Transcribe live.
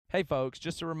Hey, folks,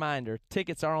 just a reminder,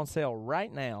 tickets are on sale right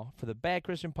now for the Bad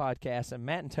Christian Podcast and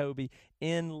Matt and Toby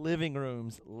in living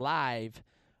rooms live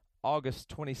August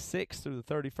 26th through the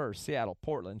 31st, Seattle,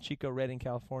 Portland, Chico, Redding,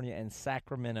 California, and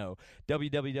Sacramento.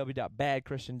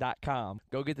 www.badchristian.com.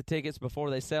 Go get the tickets before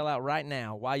they sell out right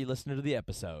now while you listen to the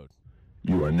episode.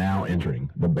 You are now entering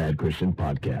the Bad Christian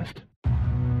Podcast.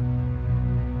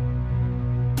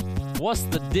 What's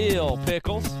the deal,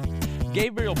 Pickles?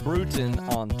 Gabriel Bruton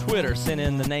on Twitter sent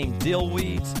in the name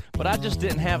Dillweeds, but I just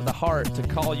didn't have the heart to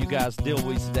call you guys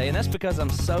Dillweeds today, and that's because I'm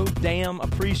so damn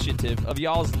appreciative of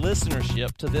y'all's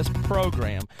listenership to this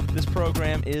program. This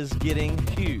program is getting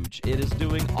huge. It is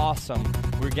doing awesome.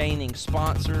 We're gaining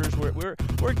sponsors. We're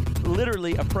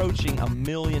literally approaching 1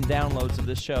 million downloads of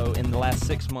this show in the last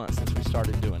 6 months since we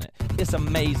started doing it. It's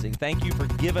amazing. Thank you for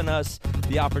giving us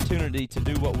the opportunity to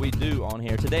do what we do on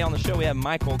here. Today on the show we have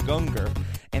Michael Gungor,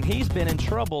 and he's been in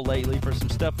trouble lately for some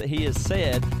stuff that he has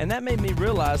said, and that made me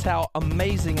realize how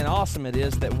amazing and awesome it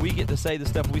is that we get to say the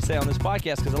stuff we say on this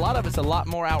podcast, because a lot of it's a lot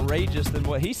more outrageous than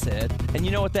what he said. And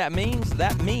you know what that means?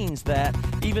 That means that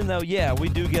even though, yeah, we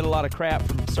do get a lot of crap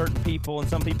from certain people and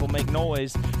some people make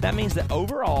noise, that means that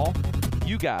overall,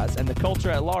 you guys and the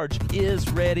culture at large is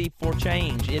ready for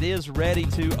change. It is ready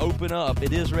to open up.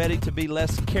 It is ready to be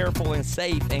less careful and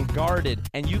safe and guarded.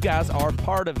 And you guys are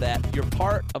part of that. You're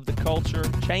part of the culture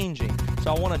changing.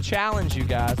 So I want to challenge you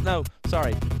guys. No,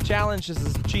 sorry. Challenge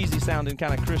is a cheesy sounding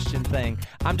kind of Christian thing.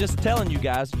 I'm just telling you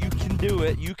guys, you can do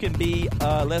it. You can be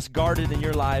less guarded in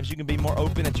your lives. You can be more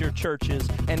open at your churches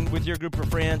and with your group of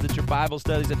friends, at your Bible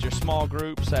studies, at your small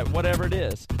groups, at whatever it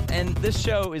is. And this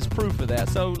show is proof of that.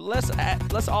 So let's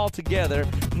all together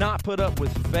not put up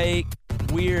with fake,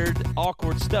 weird,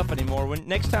 awkward stuff anymore. When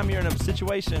next time you're in a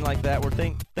situation like that where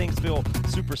things feel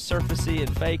super surfacey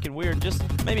and fake and weird, just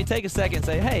maybe take a second and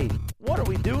say, hey, what are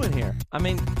we doing here? I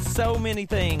mean, so many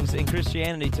things in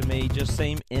Christianity to me just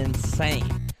seem insane.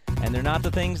 And they're not the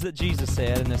things that Jesus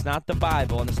said, and it's not the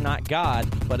Bible, and it's not God,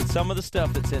 but it's some of the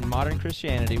stuff that's in modern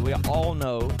Christianity we all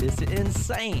know is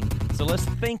insane. So let's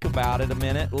think about it a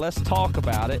minute. Let's talk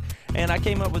about it. And I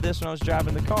came up with this when I was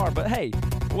driving the car, but hey,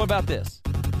 what about this?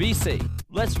 BC,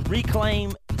 let's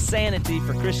reclaim sanity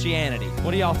for Christianity. What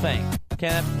do y'all think?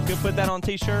 Can I put that on a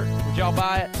t-shirt? Would y'all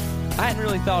buy it? I hadn't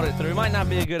really thought it through. It might not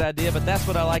be a good idea, but that's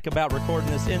what I like about recording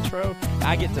this intro.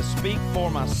 I get to speak for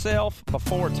myself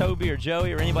before Toby or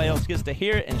Joey or anybody else gets to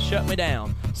hear it and shut me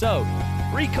down. So,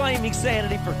 reclaiming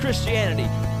sanity for Christianity.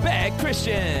 Bad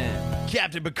Christian.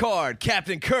 Captain Picard,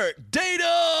 Captain Kirk,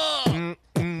 Data!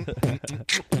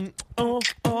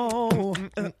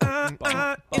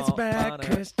 It's bad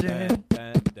Christian.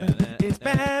 It's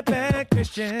bad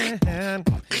Christian. Bad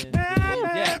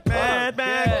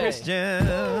Christian.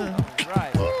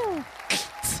 Right.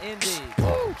 Indeed.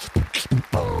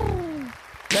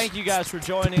 Thank you guys for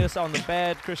joining us on the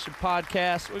Bad Christian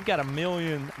Podcast. We've got a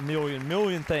million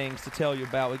things to tell you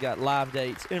about. We got live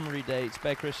dates, Emory dates,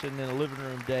 Bad Christian in a living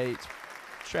room dates,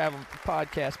 traveling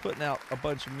podcast, putting out a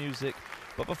bunch of music.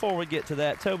 But before we get to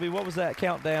that, Toby, what was that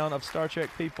countdown of Star Trek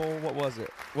people? What was it?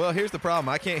 Well, here's the problem.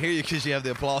 I can't hear you because you have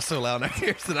the applause so loud. Now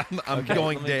here's that I'm Okay,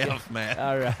 going deaf, man.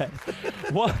 All right.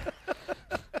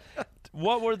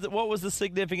 What was the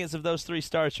significance of those 3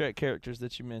 Star Trek characters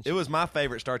that you mentioned? It was my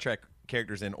favorite Star Trek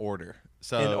characters in order.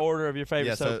 So in order of your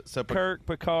favorite. Yeah, so Kirk,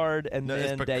 Picard, and no,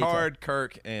 then it's Picard, Data.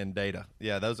 Kirk, and Data.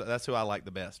 Yeah, that's who I like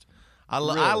the best. I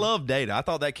love Data. I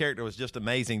thought that character was just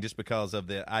amazing just because of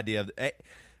the idea of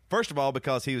first of all,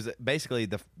 because he was basically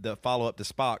the follow-up to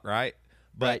Spock, right?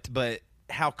 But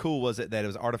how cool was it that it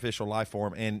was artificial life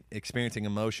form and experiencing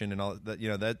emotion and all that?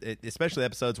 You know, especially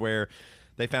episodes where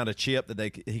they found a chip that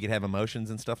he could have emotions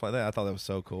and stuff like that. I thought that was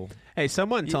so cool. Hey,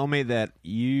 someone told me that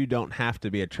you don't have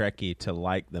to be a Trekkie to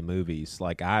like the movies.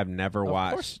 Like, I've never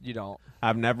watched. Of course you don't.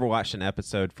 I've never watched an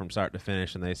episode from start to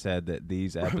finish, and they said that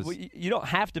these episodes. Well, you don't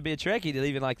have to be a Trekkie to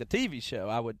even like the TV show,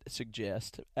 I would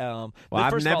suggest. Well,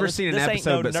 I've never seen an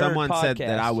episode, but someone said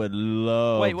that I would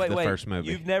love the first movie.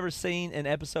 You've never seen an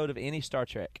episode of any Star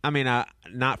Trek? I mean,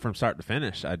 not from start to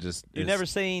finish. You've never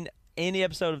seen any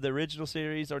episode of the original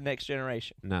series or Next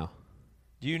Generation? No.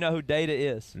 Do you know who Data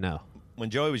is? No.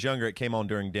 When Joey was younger, it came on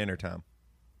during dinner time.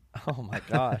 Oh, my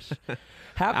gosh.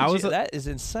 How could you? That is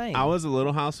insane. I was a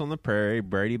Little House on the Prairie,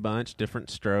 Brady Bunch, Different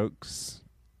Strokes.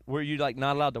 Were you like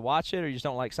not allowed to watch it, or you just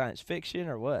don't like science fiction,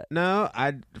 or what? No,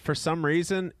 for some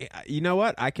reason, you know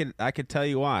what? I could tell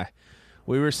you why.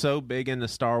 We were so big into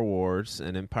Star Wars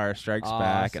and Empire Strikes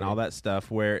Back and all that stuff,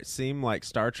 where it seemed like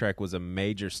Star Trek was a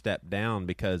major step down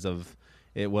because of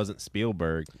it wasn't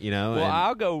Spielberg, you know. Well,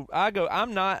 I'll go.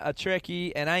 I'm not a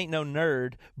Trekkie, and I ain't no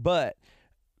nerd, but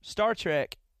Star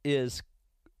Trek is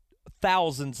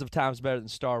thousands of times better than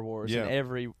Star Wars in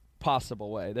every possible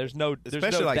way. There's no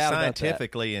especially like doubt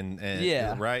scientifically and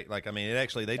right. Like I mean, it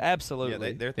actually they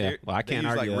absolutely. Well, I can't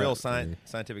argue like real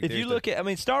scientific. If you look at, I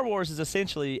mean, Star Wars is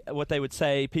essentially what they would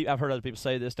say. I've heard other people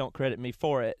say this. Don't credit me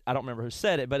for it. I don't remember who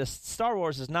said it, but Star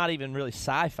Wars is not even really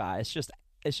sci-fi.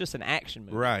 It's just an action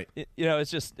movie, right?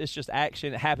 It's just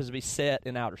action. It happens to be set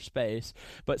in outer space,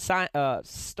 but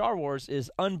Star Wars is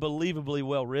unbelievably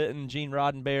well written. Gene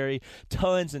Roddenberry,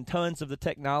 tons and tons of the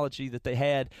technology that they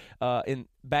had in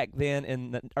back then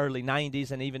in the early '90s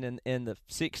and even in the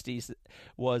 '60s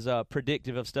was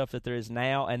predictive of stuff that there is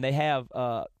now, and they have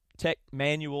tech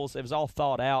manuals. It was all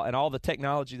thought out, and all the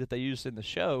technology that they used in the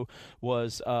show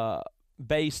was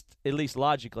based, at least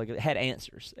logically, it had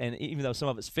answers. And even though some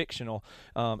of it's fictional,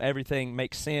 everything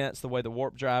makes sense, the way the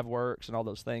warp drive works and all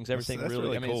those things. Everything that's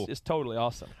really, cool. it's totally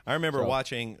awesome. I remember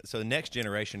watching, so the Next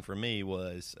Generation for me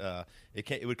was,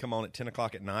 it would come on at 10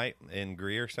 o'clock at night in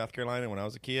Greer, South Carolina when I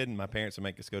was a kid, and my parents would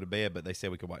make us go to bed, but they said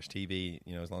we could watch TV,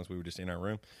 as long as we were just in our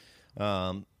room.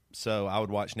 So I would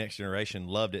watch Next Generation,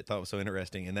 loved it, thought it was so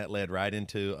interesting, and that led right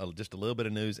into just a little bit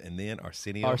of news, and then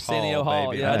Arsenio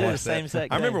Hall, baby. Yeah, I did the same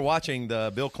exact I remember thing. watching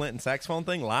the Bill Clinton saxophone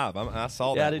thing live. I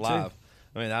saw that live. Too.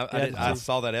 I mean, I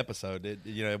saw that episode.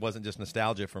 It wasn't just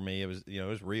nostalgia for me. It was, it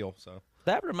was real. So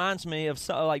that reminds me of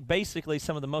basically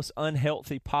some of the most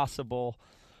unhealthy possible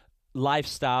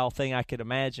lifestyle thing I could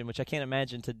imagine, which I can't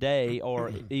imagine today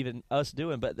or even us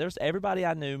doing. But there's everybody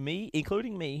I knew,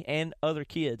 including me and other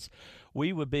kids,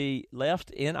 we would be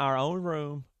left in our own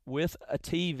room with a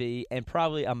TV and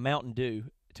probably a Mountain Dew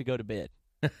to go to bed.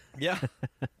 Yeah,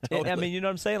 totally. I mean, you know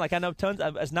what I'm saying? Like I know tons.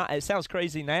 It sounds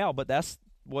crazy now, but that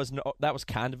was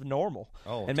kind of normal.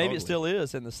 Oh, and maybe it still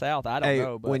is in the South. I don't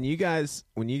know. But when you guys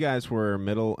were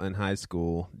middle and high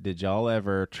school, did y'all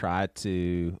ever try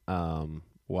to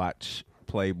watch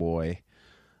Playboy?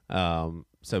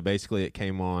 So basically, it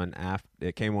came on at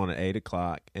 8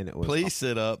 o'clock, and it was. Please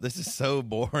sit up. This is so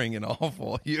boring and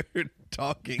awful. You're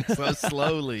talking so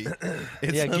slowly.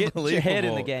 It's unbelievable. Get your head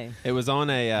in the game. It was on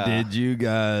a. Did you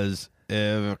guys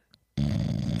ever?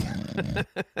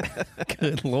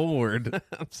 Good Lord!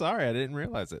 I'm sorry, I didn't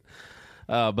realize it.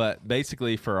 But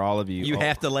basically, for all of you, you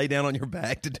have to lay down on your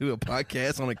back to do a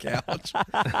podcast on a couch.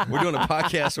 We're doing a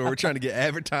podcast where we're trying to get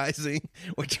advertising.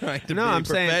 We're trying to be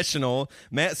professional.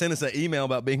 Matt sent us an email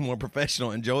about being more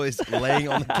professional, and Joey's laying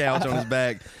on the couch on his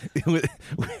back.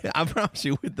 I promise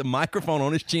you, with the microphone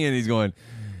on his chin, he's going,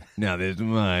 "Now this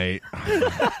might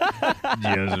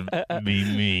just be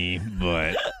me,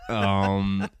 but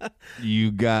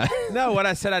you got." No, what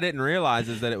I said I didn't realize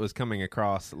is that it was coming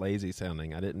across lazy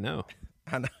sounding. I didn't know.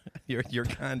 I know. You're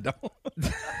kind of.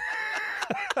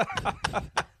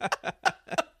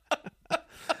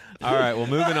 All right, well,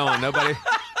 moving on. Nobody.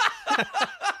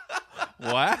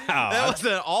 Wow. That was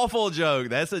an awful joke.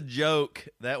 That's a joke.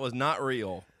 That was not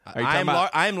real.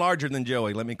 I'm larger than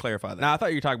Joey. Let me clarify that. No, I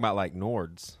thought you were talking about like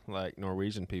Nords, like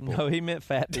Norwegian people. No, he meant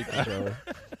fat people, Joey.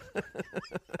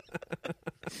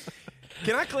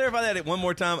 Can I clarify that one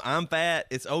more time? I'm fat.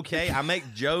 It's okay. I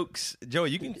make jokes.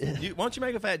 Joey, why don't you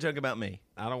make a fat joke about me?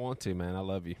 I don't want to, man. I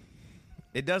love you.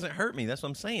 It doesn't hurt me. That's what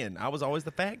I'm saying. I was always the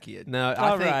fat kid. No,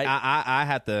 I think I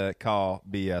have to call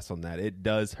BS on that. It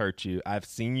does hurt you. I've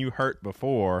seen you hurt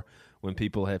before when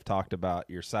people have talked about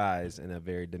your size in a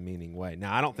very demeaning way.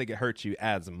 Now, I don't think it hurts you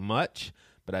as much,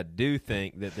 but I do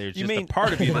think that there's a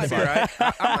part of you that's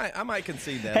like, I might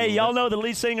concede that. Hey, y'all know the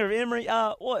lead singer of Emery?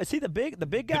 What is he? The big guy? The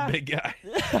big guy.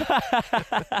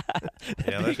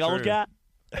 The big old guy.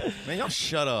 Man, y'all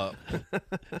shut up.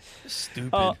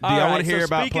 Stupid. Do y'all want to hear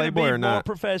about Playboy or not?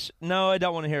 No, I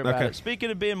don't want to hear about it.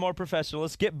 Speaking of being more professional,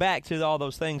 let's get back to all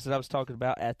those things that I was talking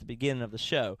about at the beginning of the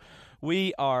show.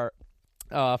 We are,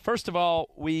 first of all,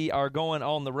 we are going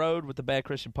on the road with the Bad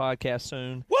Christian Podcast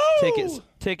soon. Woo!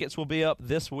 Tickets will be up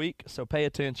this week, so pay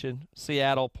attention.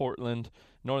 Seattle, Portland,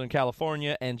 Northern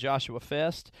California, and Joshua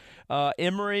Fest.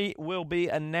 Emory will be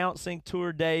announcing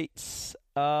tour dates.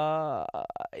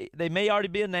 They may already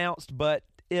be announced, but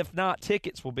if not,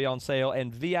 tickets will be on sale,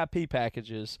 and VIP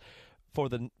packages will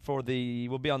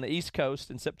be on the East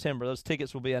Coast in September. Those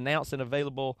tickets will be announced and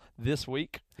available this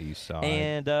week. East Side.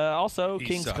 And also,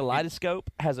 King's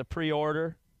Kaleidoscope has a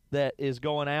pre-order that is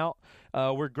going out.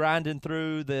 We're grinding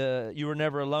through the You Were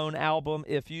Never Alone album.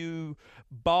 If you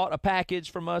bought a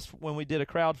package from us when we did a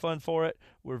crowdfund for it,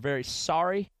 we're very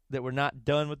sorry that we're not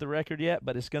done with the record yet,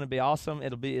 but it's going to be awesome.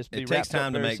 It takes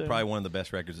time to make probably one of the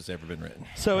best records that's ever been written.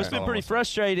 So it's been pretty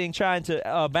frustrating trying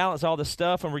to balance all this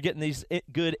stuff, and we're getting these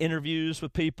good interviews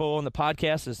with people, and the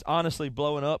podcast is honestly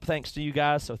blowing up thanks to you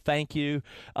guys, so thank you.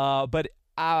 But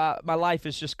my life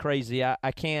is just crazy.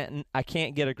 I can't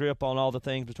get a grip on all the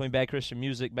things between Bad Christian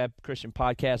Music, Bad Christian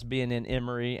Podcast, being in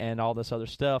Emory, and all this other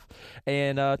stuff.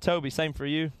 And Toby, same for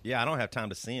you. Yeah, I don't have time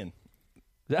to sin.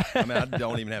 I mean, I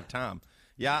don't even have time.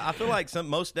 Yeah, I feel like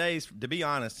most days, to be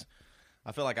honest,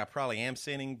 I feel like I probably am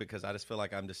sinning because I just feel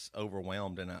like I'm just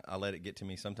overwhelmed and I let it get to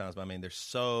me sometimes. But I mean, there's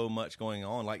so much going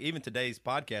on. Like even today's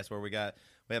podcast where we have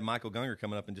Michael Gungor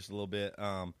coming up in just a little bit.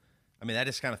 I mean, that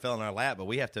just kind of fell in our lap, but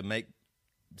we have to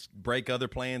break other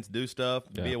plans, do stuff,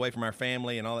 be away from our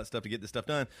family and all that stuff to get this stuff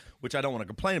done, which I don't want to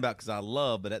complain about because I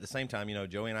love. But at the same time,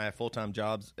 Joey and I have full-time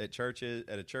jobs at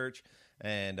a church.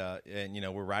 And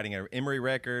we're writing an Emory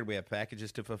record. We have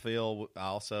packages to fulfill.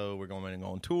 We're going to go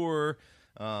on tour.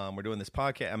 We're doing this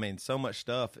podcast. I mean, so much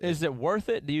stuff. Is it worth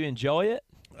it? Do you enjoy it?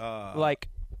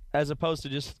 As opposed to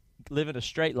just living a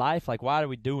straight life? Like, why are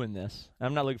we doing this?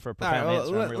 I'm not looking for a profound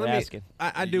answer. I'm really asking.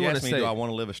 I do want to say, do I want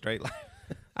to live a straight life?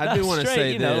 I do want to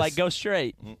say this. Like go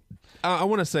straight. I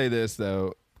want to say this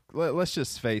though. Let's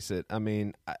just face it. I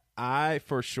mean, I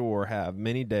for sure have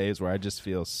many days where I just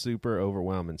feel super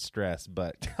overwhelmed and stressed.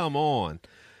 But come on,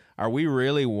 are we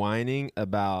really whining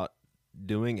about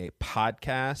doing a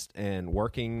podcast and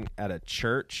working at a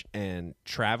church and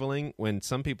traveling when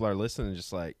some people are listening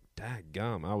just like,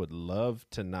 daggum, I would love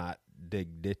to not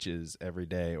dig ditches every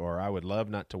day, or I would love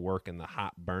not to work in the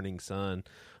hot burning sun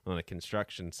on a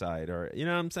construction site, or you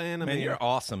know what I'm saying? I mean, you're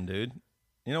awesome, dude.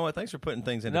 You know what? Thanks for putting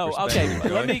things into perspective.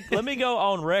 Okay, let me go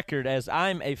on record as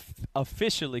I'm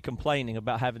officially complaining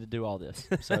about having to do all this.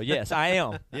 So yes, I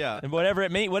am. Yeah. And whatever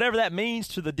that means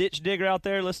to the ditch digger out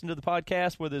there listening to the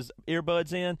podcast with his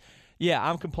earbuds in, yeah,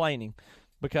 I'm complaining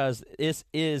because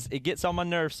it gets on my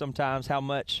nerves sometimes how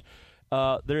much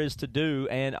there is to do.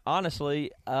 And honestly,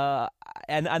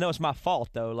 and I know it's my fault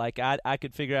though. Like I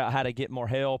could figure out how to get more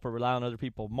help or rely on other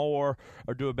people more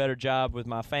or do a better job with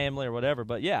my family or whatever.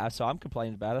 But yeah, so I'm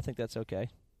complaining about it. I think that's okay.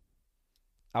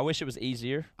 I wish it was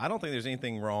easier. I don't think there's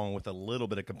anything wrong with a little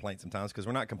bit of complaint sometimes because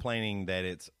we're not complaining that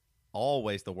it's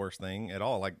always the worst thing at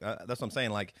all. Like that's what I'm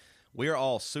saying. Like we are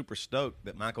all super stoked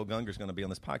that Michael Gungor is going to be on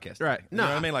this podcast today. Right. No, you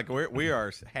know what I mean? Like we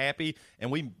are happy, and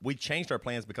we changed our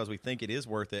plans because we think it is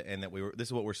worth it, and that this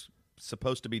is what we're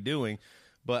supposed to be doing.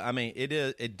 But I mean,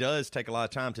 it does take a lot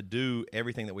of time to do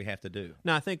everything that we have to do.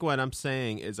 No, I think what I'm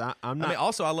saying is I'm not. I mean,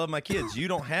 also I love my kids. You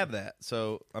don't have that,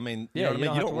 so I mean, you know what I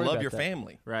mean. You don't love your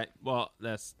family, right? Well,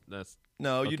 that's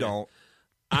no, okay. You don't.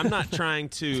 I'm not trying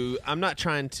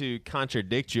to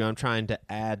contradict you. I'm trying to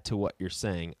add to what you're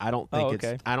saying. I don't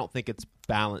think it's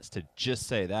balanced to just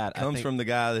say that. Comes from the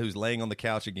guy who's laying on the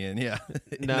couch again. Yeah.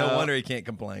 No wonder he can't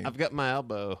complain. I've got my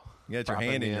elbow. You got your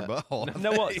hand in your butthole.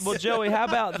 No, well, Joey, how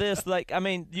about this? Like, I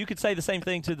mean, you could say the same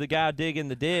thing to the guy digging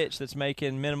the ditch that's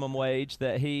making minimum wage.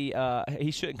 That he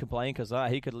shouldn't complain because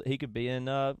he could be in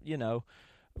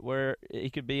where he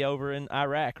could be over in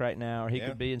Iraq right now, or he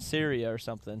could be in Syria or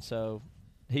something. So.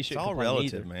 It's all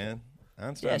relative, man.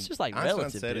 Einstein, it's just like Einstein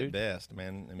relative, said dude. It best,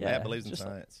 man. And Matt believes in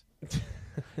science.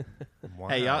 Wow.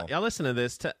 Hey, y'all listen to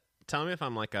this. Tell me if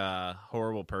I'm like a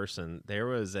horrible person. There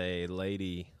was a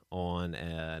lady on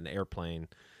an airplane,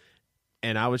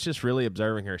 and I was just really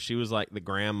observing her. She was like the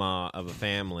grandma of a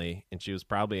family, and she was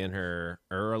probably in her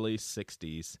early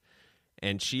 60s.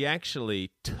 And she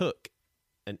actually took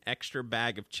an extra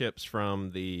bag of chips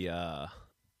from the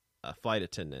a flight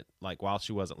attendant, like while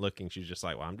she wasn't looking. She was just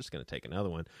like, well, I'm just going to take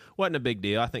another one. Wasn't a big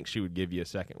deal. I think she would give you a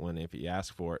second one if you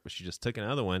asked for it, but she just took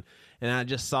another one. And I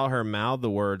just saw her mouth the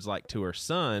words like to her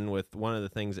son with one of the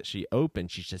things that she opened.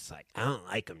 She's just like, I don't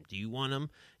like them. Do you want them?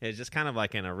 And it's just kind of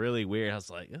like in a really weird, I was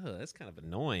like, oh, that's kind of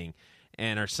annoying.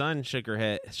 And her son shook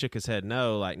his head,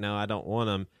 no, I don't want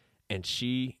them. And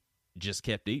she just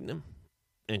kept eating them.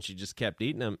 And she just kept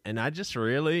eating them. And I just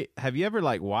really, have you ever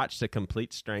like watched a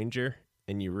complete stranger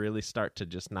and you really start to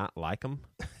just not like them?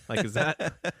 Like, is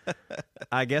that,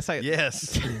 I guess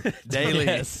yes. Daily.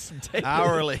 Yes. Daily.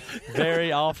 Hourly.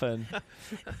 Very often.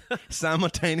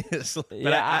 Simultaneously.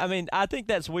 Yeah, I mean, I think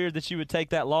that's weird that you would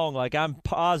take that long. Like, I'm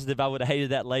positive I would have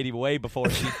hated that lady way before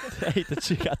she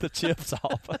got the chips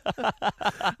off.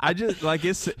 I just, like,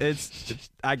 it's,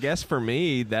 I guess for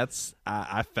me,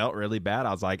 I felt really bad.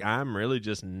 I was like, I'm really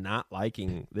just not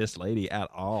liking this lady at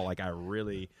all. Like, I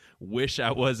really wish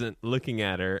I wasn't looking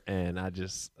at her, and I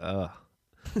just,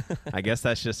 I guess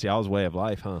that's just y'all's way of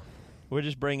life, huh? We're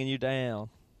just bringing you down.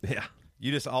 Yeah.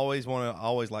 You just always want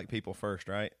to like people first,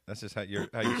 right? That's just how you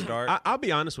start. I'll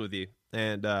be honest with you,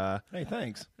 and hey,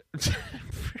 thanks.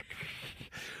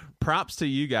 Props to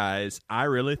you guys. I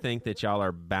really think that y'all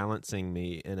are balancing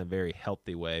me in a very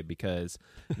healthy way, because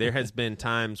there has been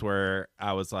times where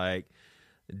I was like,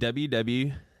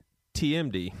 WW,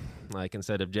 TMD, like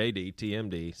instead of JD,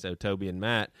 TMD, so Toby and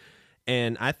Matt.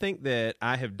 And I think that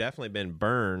I have definitely been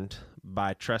burned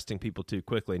by trusting people too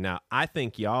quickly. Now, I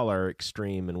think y'all are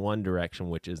extreme in one direction,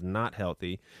 which is not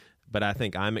healthy, but I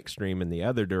think I'm extreme in the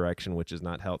other direction, which is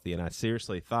not healthy. And I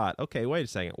seriously thought, okay, wait a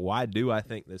second. Why do I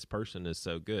think this person is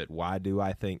so good? Why do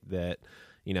I think that,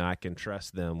 I can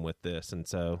trust them with this? And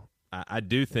so I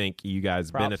do think you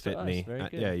guys benefit me.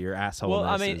 Yeah, your asshole. Well,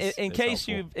 I mean, is, in case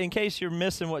you're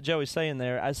missing what Joey's saying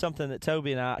there, something that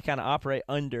Toby and I kind of operate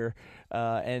under,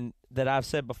 and that I've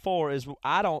said before is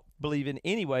I don't believe in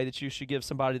any way that you should give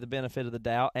somebody the benefit of the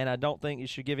doubt, and I don't think you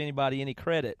should give anybody any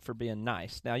credit for being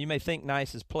nice. Now, you may think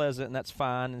nice is pleasant, and that's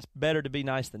fine, and it's better to be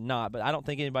nice than not, but I don't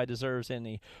think anybody deserves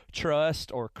any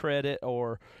trust or credit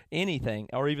or anything,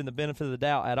 or even the benefit of the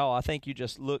doubt at all. I think you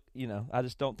just look, I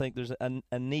just don't think there's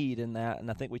a need in that,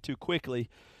 and I think we too quickly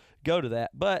go to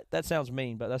that. But that sounds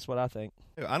mean, but that's what I think.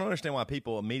 I don't understand why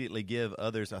people immediately give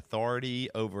others authority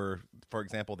over, for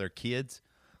example, their kids.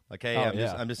 Like, hey,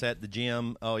 I'm just at the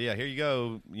gym. Oh, yeah, here you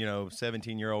go,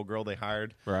 17-year-old girl they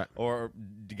hired. Right. Or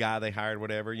the guy they hired,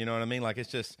 whatever. You know what I mean? Like,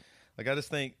 it's just, like, I just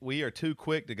think we are too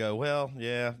quick to go, well,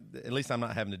 yeah, at least I'm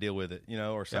not having to deal with it,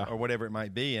 or whatever it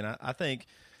might be. And I think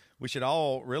we should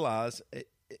all realize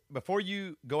before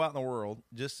you go out in the world,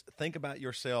 just think about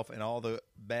yourself and all the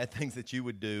bad things that you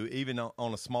would do, even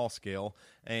on a small scale,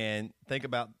 and think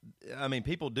about,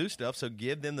 people do stuff, so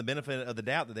give them the benefit of the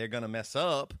doubt that they're going to mess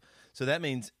up. So that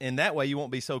means in that way you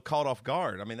won't be so caught off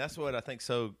guard. I mean, that's what I think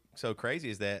so crazy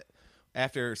is that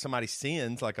after somebody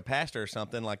sins, like a pastor or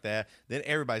something like that, then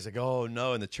everybody's like, oh,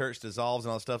 no, and the church dissolves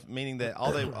and all that stuff, meaning that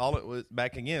all it was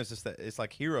back again is just that it's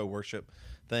like hero worship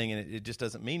thing, and it just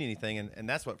doesn't mean anything, and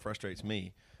that's what frustrates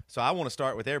me. So I want to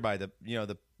start with everybody.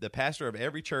 The pastor of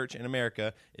every church in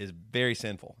America is very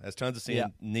sinful, has tons of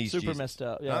sin, needs super Jesus. Messed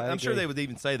up. Yeah, I'm sure they would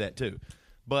even say that too.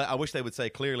 But I wish they would say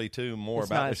clearly, too, more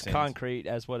about their sins. It's not as concrete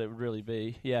as what it would really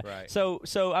be. Yeah. Right. So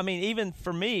even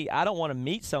for me, I don't want to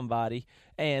meet somebody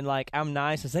and, like, I'm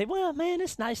nice and say, well, man,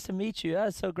 it's nice to meet you.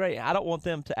 That's so great. I don't want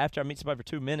them to, after I meet somebody for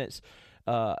 2 minutes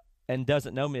and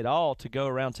doesn't know me at all, to go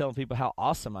around telling people how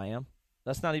awesome I am.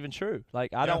 That's not even true.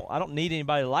 Like, I don't need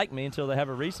anybody to like me until they have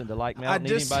a reason to like me. I don't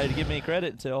need anybody to give me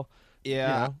credit until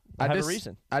I have a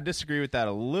reason. I disagree with that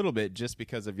a little bit just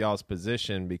because of y'all's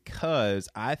position, because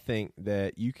I think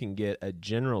that you can get a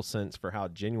general sense for how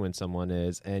genuine someone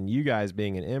is, and you guys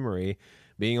being in Emory,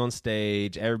 being on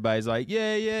stage, everybody's like,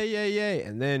 yay,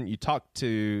 and then you talk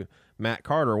to Matt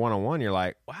Carter one-on-one, you're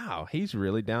like, wow, he's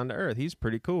really down to earth. He's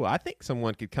pretty cool. I think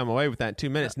someone could come away with that in 2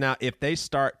 minutes. Now, if they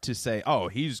start to say, oh,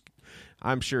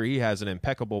 I'm sure he has an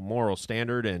impeccable moral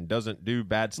standard and doesn't do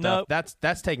bad stuff. Nope.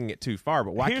 That's taking it too far.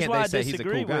 But why can't they say he's a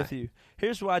cool guy?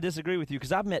 Here's why I disagree with you,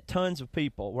 because I've met tons of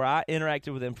people where I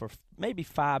interacted with them for maybe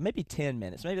 5, maybe 10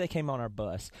 minutes. Maybe they came on our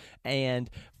bus, and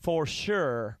for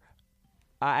sure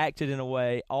I acted in a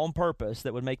way on purpose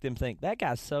that would make them think, that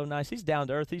guy's so nice. He's down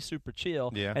to earth. He's super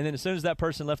chill. Yeah. And then as soon as that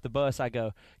person left the bus, I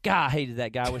go, God, I hated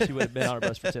that guy. I wish he would have been on our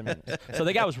bus for 10 minutes. So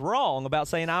the guy was wrong about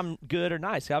saying I'm good or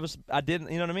nice. I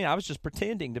didn't, you know what I mean? I was just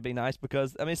pretending to be nice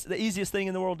because, it's the easiest thing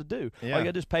in the world to do. Yeah. All you got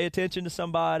to do is pay attention to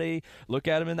somebody, look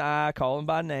at them in the eye, call them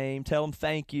by name, tell them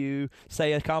thank you,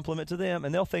 say a compliment to them,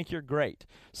 and they'll think you're great.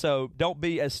 So don't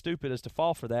be as stupid as to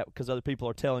fall for that because other people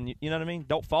are telling you, you know what I mean?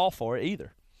 Don't fall for it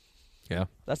either. Yeah,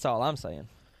 that's all I'm saying.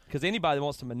 Because anybody that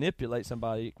wants to manipulate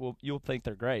somebody, you'll think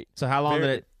they're great. So how long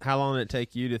did it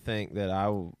take you to think that I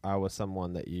was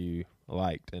someone that you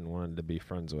liked and wanted to be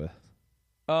friends with?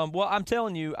 Well, I'm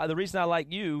telling you, the reason I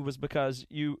like you was because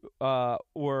you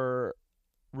were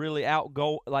really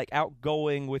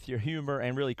outgoing with your humor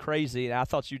and really crazy. And I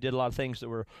thought you did a lot of things that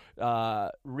were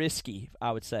risky,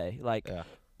 I would say,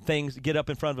 things, get up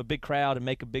in front of a big crowd and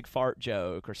make a big fart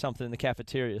joke or something in the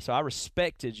cafeteria. So I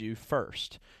respected you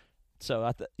first.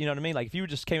 So, you know what I mean? Like, if you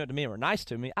just came up to me and were nice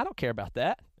to me, I don't care about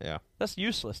that. Yeah. That's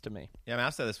useless to me. Yeah,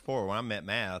 I've said this before. When I met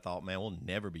Matt, I thought, man, we'll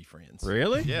never be friends.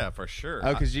 Really? Yeah, for sure.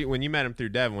 Oh, because when you met him through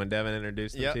Devin, when Devin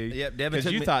introduced him to you? Yeah, Devin.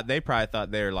 Because they probably thought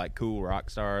they were like cool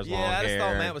rock stars, long hair. Yeah, I just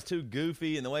thought Matt was too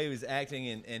goofy, and the way he was acting,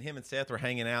 and him and Seth were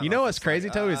hanging out. You know what's crazy,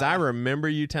 Toby, is I remember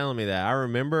you telling me that. I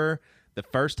remember the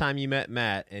first time you met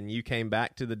Matt and you came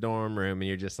back to the dorm room and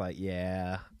you're just like,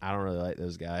 yeah, I don't really like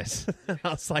those guys.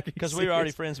 I was like, because we were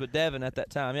already friends with Devin at that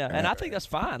time, yeah. And I think that's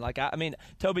fine. Like,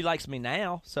 Toby likes me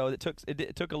now, so it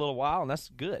took a little while, and that's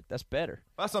good. That's better.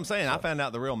 Well, that's what I'm saying. I found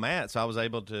out the real Matt, so I was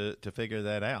able to figure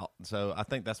that out. So I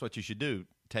think that's what you should do.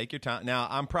 Take your time. Now,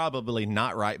 I'm probably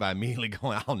not right by immediately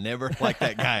going, I'll never like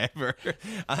that guy ever.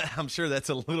 I'm sure that's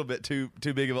a little bit too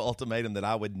big of an ultimatum that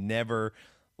I would never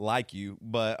like you,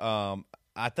 but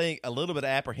I think a little bit of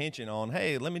apprehension on,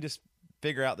 hey, let me just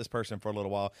figure out this person for a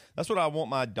little while. That's what I want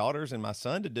my daughters and my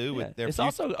son to do with their. It's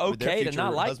also okay to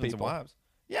not like people. And wives.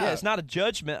 Yeah, it's not a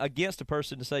judgment against a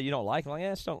person to say you don't like him. Like,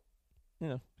 just don't.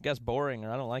 The guy's boring,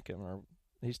 or I don't like him, or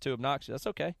he's too obnoxious. That's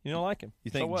okay. You don't like him.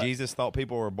 You think Jesus thought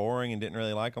people were boring and didn't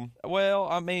really like them? Well,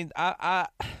 I mean,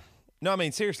 No, I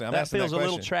mean, seriously, I'm that asking feels that a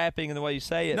little question. trapping in the way you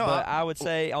say it. No, but I would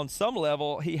say on some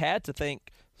level he had to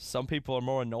think some people are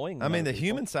more annoying than I mean, other the people.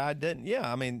 human side didn't.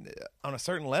 Yeah, I mean, on a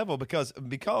certain level, because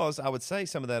I would say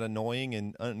some of that annoying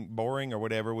and boring or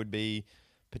whatever would be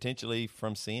potentially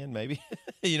from sin, maybe.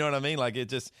 You know what I mean? Like it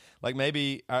just like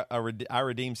maybe our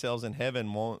redeemed selves in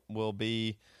heaven will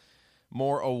be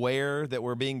more aware that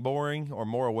we're being boring, or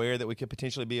more aware that we could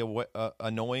potentially be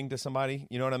annoying to somebody.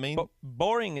 You know what I mean? But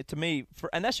boring to me,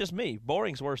 and that's just me.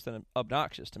 Boring's worse than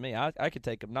obnoxious to me. I could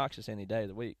take obnoxious any day of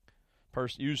the week,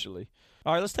 usually.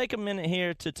 All right, let's take a minute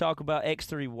here to talk about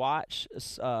X3 Watch.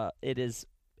 It is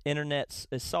internet's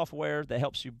software that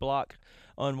helps you block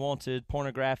unwanted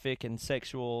pornographic and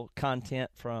sexual content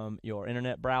from your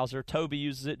internet browser. Toby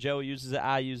uses it, Joe uses it,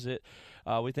 I use it.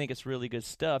 We think it's really good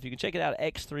stuff. You can check it out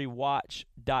at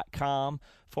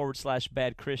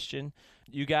x3watch.com/Bad Christian.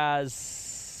 You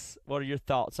guys, what are your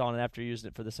thoughts on it after using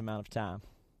it for this amount of time?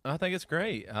 I think it's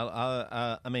great.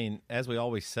 I mean, as we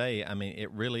always say, I mean, it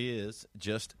really is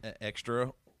just an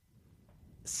extra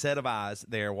set of eyes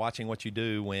there watching what you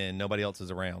do when nobody else is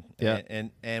around. Yeah.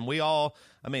 And we all,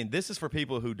 I mean, this is for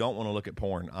people who don't want to look at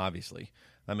porn, obviously.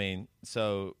 I mean,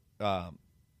 so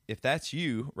if that's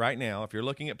you right now, if you're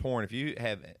looking at porn, if you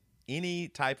have any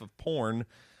type of porn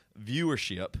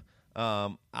viewership,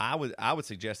 I would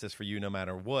suggest this for you no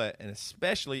matter what, and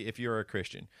especially if you're a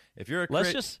Christian. If you're a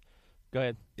Go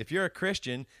ahead. If you're a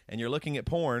Christian and you're looking at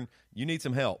porn, you need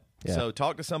some help. Yeah. So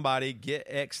talk to somebody, get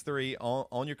X3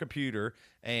 on your computer,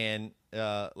 and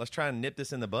let's try and nip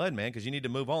this in the bud, man, because you need to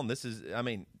move on. This is, I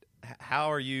mean, how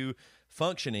are you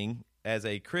functioning as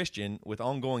a Christian with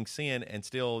ongoing sin and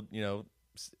still,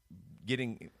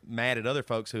 getting mad at other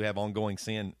folks who have ongoing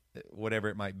sin, whatever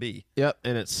it might be? Yep,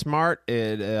 and it's smart.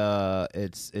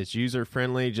 It's user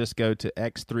friendly. Just go to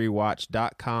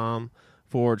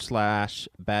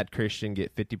x3watch.com/Bad Christian,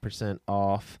 get 50%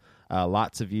 off.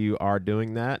 Lots of you are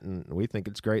doing that, and we think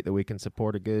it's great that we can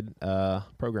support a good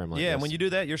program like this. Yeah, and when you do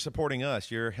that, you're supporting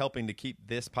us. You're helping to keep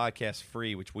this podcast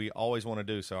free, which we always want to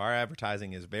do. So our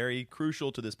advertising is very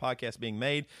crucial to this podcast being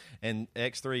made, and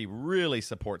X3 really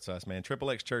supports us, man. Triple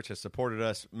X Church has supported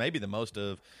us maybe the most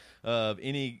of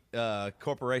any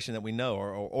corporation that we know,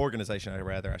 or organization,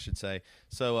 I should say.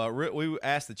 So we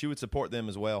ask that you would support them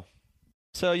as well.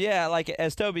 So, yeah, like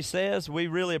as Toby says, we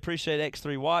really appreciate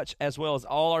X3 Watch as well as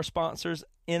all our sponsors.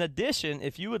 In addition,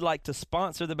 if you would like to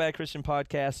sponsor the Bad Christian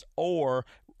Podcast or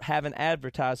have an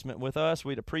advertisement with us,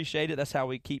 we'd appreciate it. That's how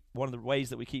we keep, one of the ways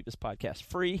that we keep this podcast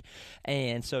free.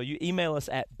 And so you email us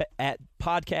at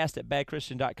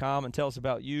podcast@badchristian.com and tell us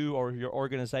about you or your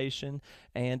organization.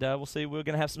 And we'll see, we're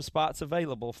going to have some spots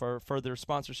available for further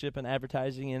sponsorship and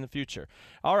advertising in the future.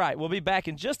 All right, we'll be back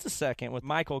in just a second with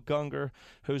Michael Gungor,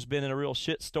 who's been in a real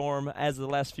shitstorm as of the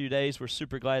last few days. We're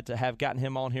super glad to have gotten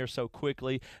him on here so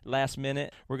quickly, last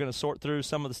minute. We're going to sort through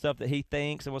some of the stuff that he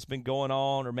thinks and what's been going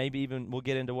on, or maybe even we'll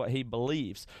get into what he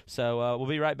believes. So we'll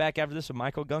be right back after this with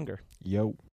Michael Gungor.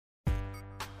 Yo.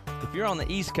 If you're on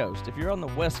the East Coast, if you're on the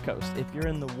West Coast, if you're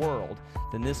in the world,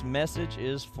 then this message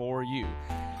is for you.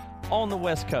 On the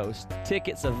West Coast,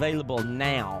 tickets available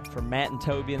now for Matt and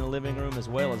Toby in the living room, as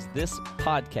well as this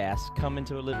podcast, Come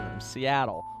Into a Living Room.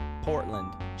 Seattle,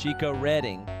 Portland, Chico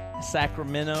Redding,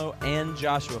 Sacramento, and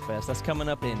Joshua Fest. That's coming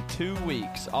up in 2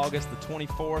 weeks, August the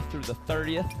 24th through the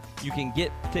 30th. You can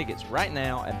get tickets right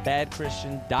now at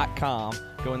badchristian.com.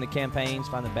 Go in the campaigns,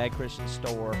 find the Bad Christian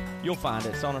store. You'll find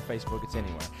it. It's on our Facebook. It's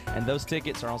anywhere. And those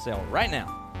tickets are on sale right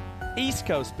now. East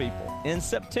Coast people, in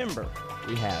September,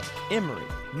 we have Emory,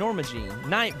 Norma Jean,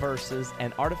 Night Verses,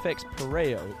 and Artifacts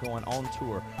Pareo going on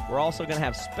tour. We're also going to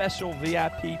have special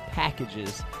VIP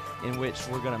packages in which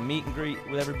we're going to meet and greet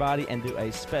with everybody and do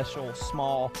a special,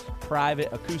 small,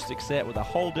 private acoustic set with a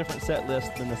whole different set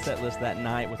list than the set list that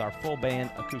night with our full band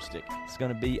acoustic. It's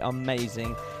going to be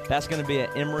amazing. That's going to be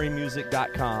at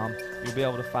emerymusic.com. You'll be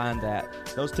able to find that.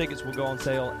 Those tickets will go on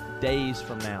sale days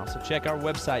from now. So check our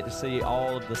website to see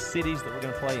all of the cities that we're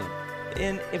going to play in.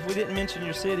 And if we didn't mention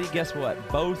your city, guess what?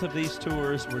 Both of these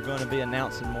tours, we're going to be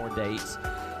announcing more dates.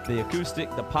 The acoustic,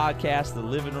 the podcast, the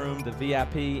living room, the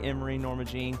VIP, Emory, Norma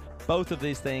Jean, both of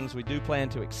these things we do plan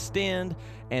to extend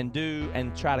and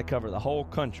try to cover the whole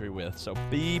country with. So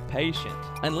be patient.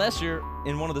 Unless you're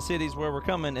in one of the cities where we're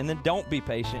coming, and then don't be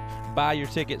patient. Buy your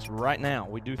tickets right now.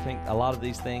 We do think a lot of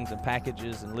these things and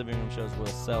packages and living room shows will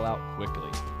sell out quickly.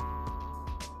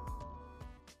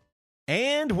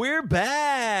 And we're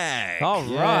back. All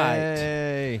right.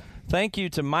 Yay. Thank you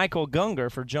to Michael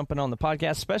Gungor for jumping on the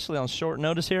podcast, especially on short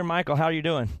notice here. Michael, how are you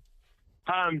doing?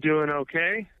 I'm doing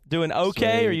okay. Doing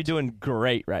okay, Sweet. or are you doing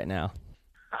great right now?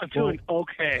 I'm doing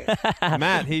okay.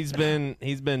 Matt, he's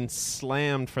been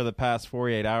slammed for the past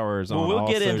 48 hours on Well, we'll all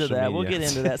get into social that. media. We'll get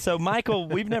into that. So, Michael,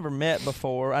 we've never met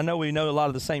before. I know we know a lot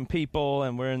of the same people,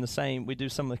 and we're in the same. We do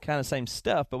some of the kind of same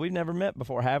stuff, but we've never met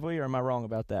before, have we? Or am I wrong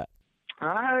about that?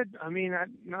 I mean,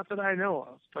 not that I know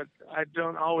of, but I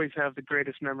don't always have the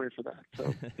greatest memory for that.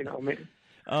 So, maybe.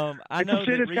 I know it's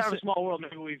that kind of a small world.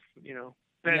 Maybe we've,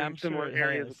 been Yeah, I'm in similar sure it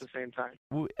areas has. at the same time.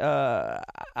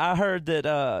 I heard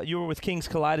that you were with King's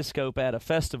Kaleidoscope at a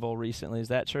festival recently. Is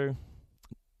that true?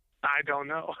 I don't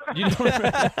know. You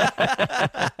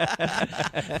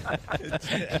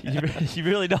don't. You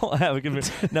really don't have a good.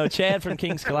 No, Chad from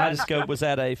King's Kaleidoscope was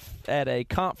at a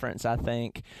conference, I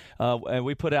think, and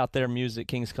we put out their music,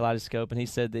 King's Kaleidoscope, and he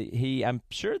said that I'm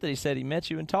sure that he said he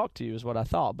met you and talked to you, is what I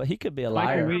thought, but he could be a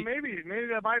liar. Maybe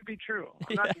that might be true.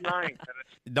 I'm not denying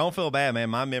that. Don't feel bad,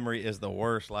 man. My memory is the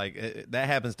worst. Like that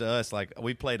happens to us. Like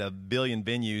we played a billion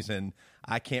venues, and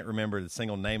I can't remember the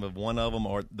single name of one of them.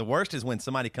 Or the worst is when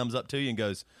somebody comes up to you and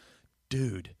goes,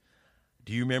 "Dude,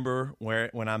 do you remember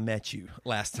when I met you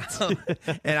last time?"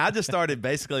 And I just started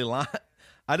basically lying.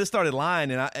 I just started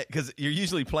lying, and because you're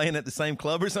usually playing at the same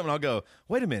club or something. I'll go,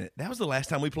 "Wait a minute, that was the last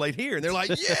time we played here," and they're like,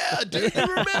 "Yeah, dude, you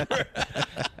remember?"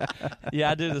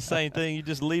 Yeah, I do the same thing. You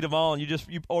just lead them on. You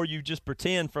just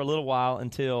pretend for a little while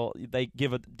until they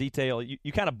give a detail.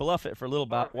 You kind of bluff it for a little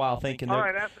while, thinking. All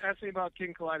right, ask me about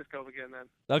King Kaleidoscope again, then.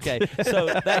 Okay, so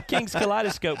that King's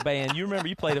Kaleidoscope band, you remember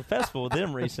you played a festival with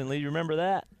them recently. You remember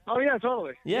that? Oh yeah,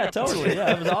 totally. Yeah, totally.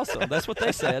 Yeah, it was awesome. That's what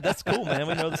they said. That's cool, man.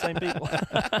 We know the same people.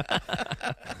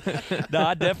 No,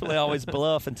 I definitely always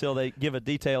bluff until they give a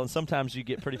detail, and sometimes you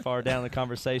get pretty far down in the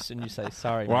conversation. You say,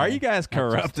 "Sorry." Why man. are you guys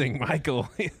corrupting Michael?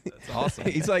 That's awesome.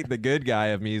 He's like the good guy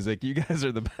of music. You guys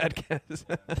are the bad guys.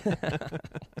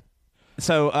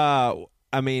 So,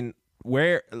 I mean,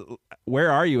 where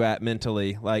are you at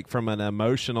mentally, like from an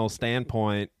emotional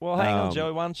standpoint? Well, hang on,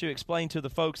 Joey. Why don't you explain to the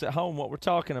folks at home what we're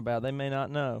talking about? They may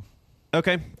not know.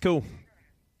 Okay, cool.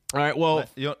 All right, well,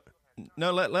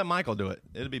 let Michael do it.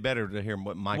 It'd be better to hear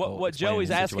what Michael. What explained Joey's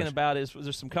in the asking situation. about is, was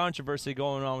there some controversy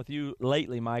going on with you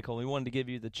lately, Michael? We wanted to give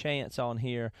you the chance on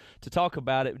here to talk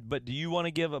about it, but do you want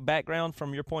to give a background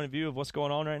from your point of view of what's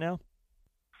going on right now?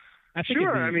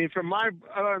 Sure. I mean, from mine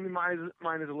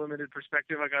is a limited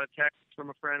perspective. I got a text from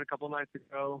a friend a couple nights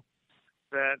ago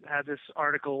that had this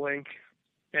article link,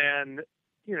 and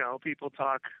people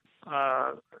talk.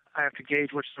 I have to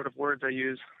gauge which sort of words I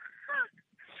use.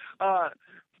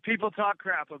 People talk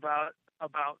crap about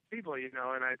people, and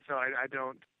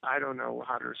I don't know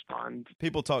how to respond.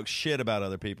 People talk shit about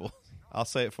other people. I'll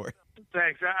say it for you.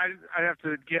 Thanks. I have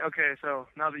to get okay. So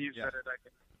now that you've said it,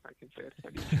 I can say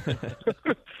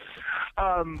it.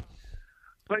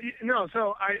 But no.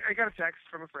 So I got a text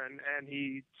from a friend, and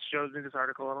he shows me this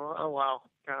article, and I'm like, oh wow,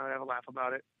 kind of have a laugh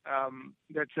about it.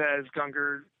 That says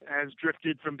Gungor has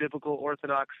drifted from biblical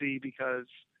orthodoxy because.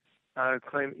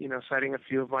 Citing a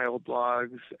few of my old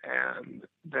blogs, and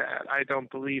that I don't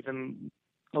believe in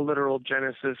a literal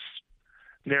Genesis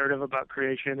narrative about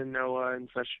creation and Noah and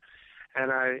such.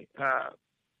 And I,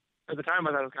 at the time,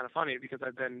 I thought it was kind of funny because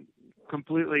I've been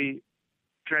completely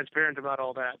transparent about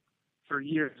all that for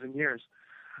years and years.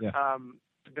 Yeah.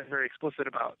 I've been very explicit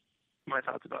about my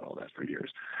thoughts about all that for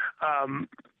years.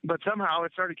 But somehow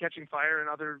it started catching fire, and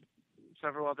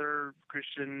several other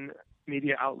Christian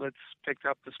media outlets picked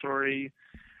up the story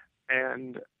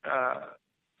and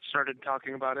started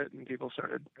talking about it, and people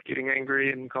started getting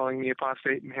angry and calling me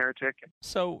apostate and heretic.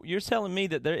 So you're telling me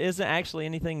that there isn't actually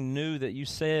anything new that you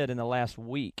said in the last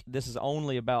week. This is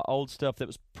only about old stuff that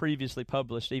was previously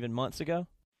published even months ago?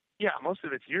 Yeah, most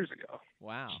of it's years ago.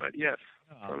 Wow. But yes,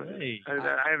 I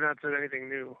have not said anything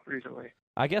new recently.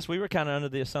 I guess we were kind of under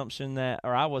the assumption that,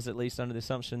 or I was at least under the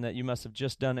assumption that you must have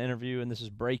just done an interview and this is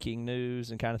breaking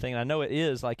news and kind of thing. And I know it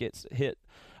is, like it's hit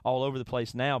all over the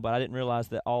place now, but I didn't realize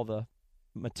that all the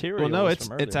material. Well, no, was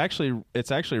from earlier.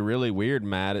 it's actually really weird,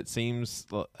 Matt. It seems,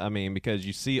 I mean, because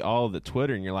you see all of the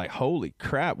Twitter and you're like, holy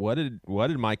crap, what did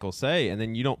Michael say? And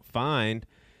then you don't find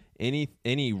any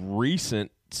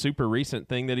super recent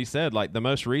thing that he said. Like the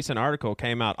most recent article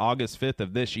came out August 5th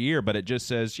of this year, but it just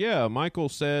says, yeah, Michael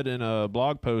said in a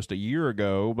blog post a year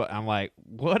ago. But I'm like,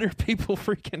 what are people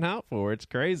freaking out for? It's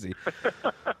crazy.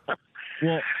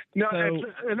 Well, no,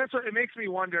 and that's what it makes me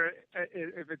wonder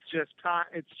if it's just time.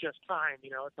 It's just time,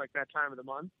 It's like that time of the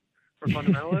month for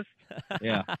fundamentalists.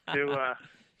 Yeah. To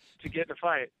get in a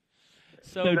fight.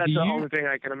 So that's the only thing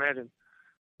I can imagine.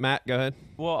 Matt, go ahead.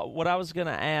 Well, what I was going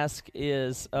to ask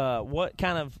is, what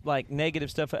kind of like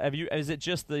negative stuff have you? Is it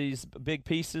just these big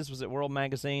pieces? Was it World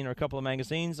Magazine or a couple of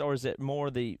magazines, or is it more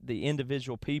the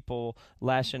individual people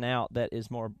lashing out that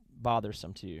is more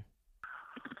bothersome to you?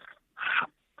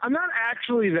 I'm not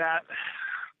actually that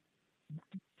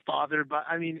bothered, but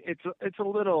I mean, it's a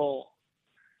little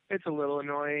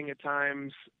annoying at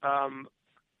times.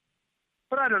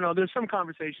 But I don't know. There's some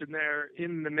conversation there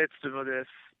in the midst of this.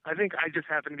 I think I just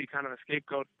happen to be kind of a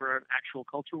scapegoat for an actual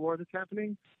culture war that's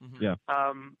happening. Mm-hmm. Yeah.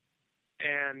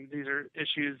 And these are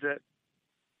issues that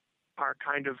are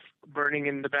kind of burning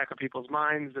in the back of people's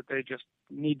minds that they just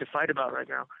need to fight about right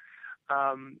now.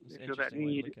 They feel that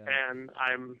need, and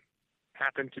I'm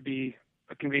happen to be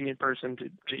a convenient person to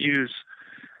use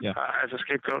as a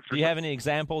scapegoat. Do you have any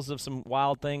examples of some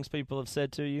wild things people have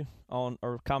said to you on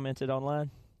or commented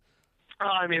online?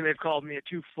 I mean, they've called me a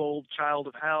twofold child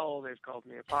of hell. They've called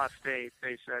me apostate.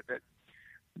 They said that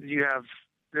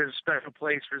there's a special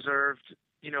place reserved,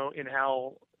 in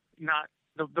hell. Not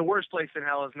the worst place in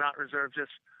hell is not reserved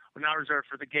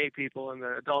for the gay people and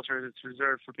the adulterers. It's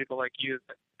reserved for people like you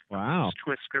that Wow.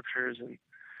 twist scriptures and.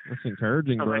 That's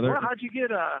encouraging, brother. Like, well, how'd you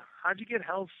get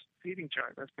hell's feeding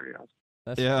chart? That's pretty awesome.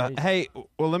 That's yeah. crazy. Hey,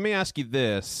 well, let me ask you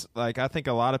this. Like, I think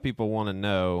a lot of people want to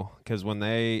know, because when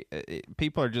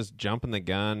people are just jumping the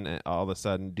gun all of a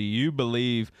sudden, do you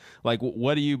believe, like,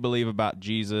 what do you believe about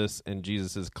Jesus and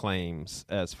Jesus's claims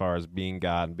as far as being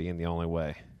God and being the only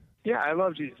way? Yeah, I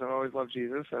love Jesus. I've always loved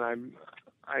Jesus, and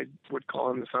I would call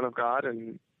him the Son of God,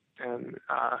 and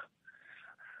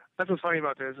that's what's funny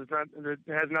about this. It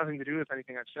has nothing to do with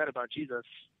anything I've said about Jesus.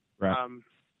 Right.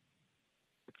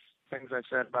 It's things I've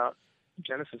said about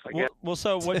Genesis, I guess. Well,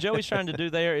 so what Joey's trying to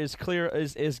do there is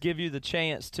give you the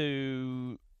chance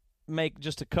to make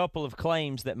just a couple of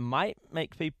claims that might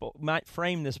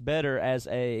frame this better as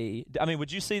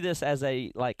would you see this as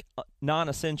a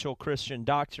non-essential Christian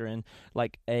doctrine,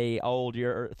 like a old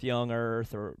earth, young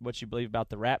earth, or what you believe about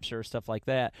the rapture, stuff like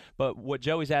that? But what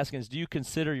Joey's asking is, do you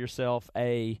consider yourself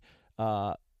a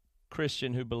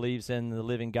Christian who believes in the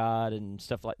living God and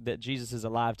stuff like that, Jesus is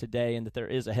alive today and that there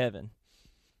is a heaven?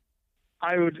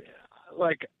 I would,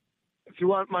 if you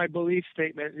want my belief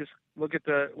statement, just look at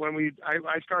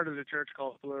I started a church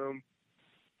called Bloom,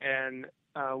 and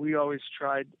we always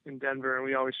tried in Denver, and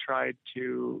we always tried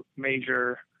to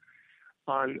measure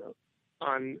on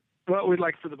what we'd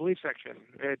like for the belief section.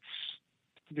 It's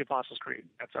the Apostles' Creed.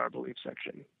 That's our belief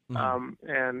section. Mm-hmm.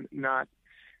 And not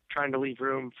trying to leave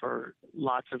room for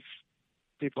lots of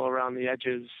people around the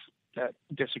edges that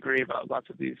disagree about lots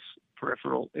of these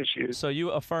peripheral issues. So you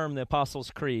affirm the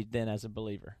Apostles' Creed then as a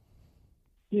believer?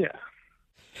 Yeah.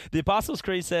 The Apostles'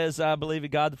 Creed says, I believe in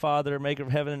God the Father, maker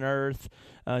of heaven and earth,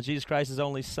 Jesus Christ, his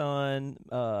only Son,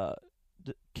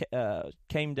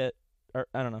 came to, or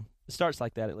I don't know. It starts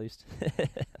like that at least.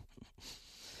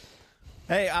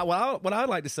 Hey, what I'd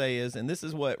like to say is, and this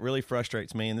is what really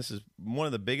frustrates me, and this is one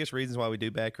of the biggest reasons why we do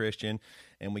Bad Christian,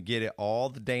 and we get it all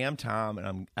the damn time,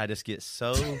 and I just get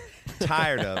so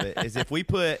tired of it, is if we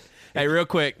put... Hey, real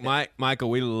quick, Michael,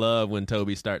 we love when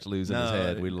Toby starts losing his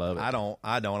head. We love it. I don't.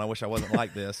 I wish I wasn't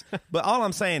like this. But all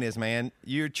I'm saying is, man,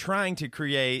 you're trying to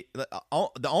create...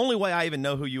 The only way I even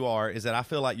know who you are is that I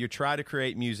feel like you're trying to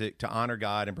create music to honor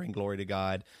God and bring glory to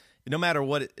God, no matter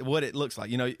what it looks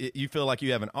like. You feel like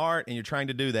you have an art and you're trying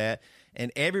to do that, and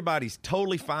everybody's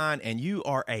totally fine, and you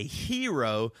are a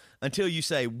hero until you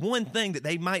say one thing that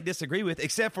they might disagree with,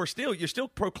 except for you're still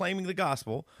proclaiming the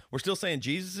gospel. We're still saying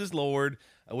Jesus is Lord.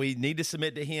 We need to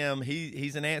submit to him.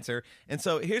 He's an answer. And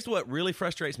so here's what really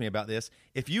frustrates me about this.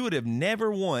 If you would have never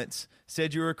once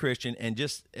said you were a Christian and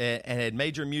just and had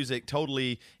made your music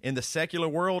totally in the secular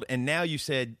world, and now you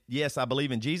said, yes, I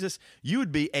believe in Jesus, you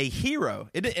would be a hero.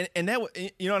 And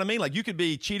that, you know what I mean? Like, you could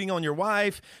be cheating on your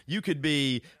wife. You could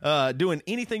be doing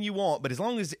anything you want. But as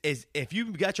long as if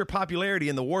you've got your popularity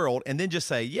in the world and then just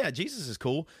say, yeah, Jesus is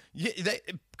cool,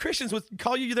 Christians would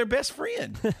call you their best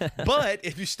friend. But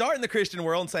if you start in the Christian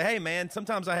world and say, hey, man,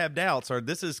 sometimes I have doubts, or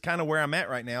this is kind of where I'm at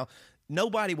right now,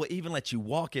 nobody will even let you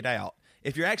walk it out.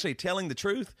 If you're actually telling the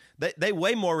truth, they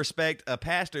way more respect a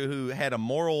pastor who had a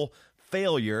moral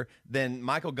failure than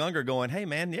Michael Gungor going, hey,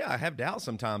 man, yeah, I have doubts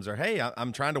sometimes, or hey,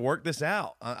 I'm trying to work this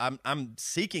out. I'm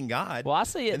seeking God. Well, I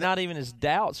see it not even as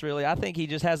doubts, really. I think he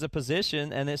just has a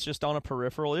position, and it's just on a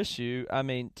peripheral issue. I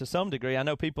mean, to some degree, I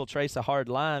know people trace a hard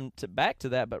line back to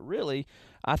that, but really,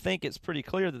 I think it's pretty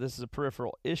clear that this is a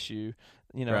peripheral issue,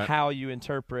 right. How you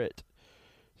interpret.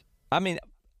 I mean,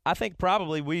 I think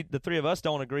probably the three of us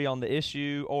don't agree on the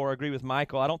issue or agree with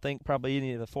Michael. I don't think probably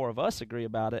any of the four of us agree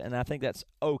about it, and I think that's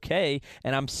okay,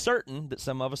 and I'm certain that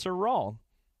some of us are wrong.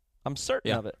 I'm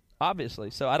certain of it, obviously.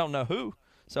 So I don't know who.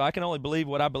 So I can only believe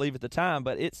what I believe at the time,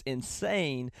 but it's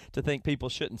insane to think people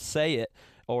shouldn't say it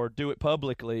or do it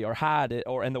publicly or hide it.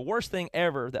 And the worst thing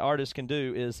ever the artist can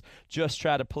do is just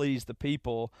try to please the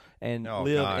people and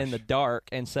live in the dark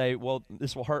and say, well,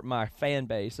 this will hurt my fan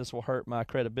base, this will hurt my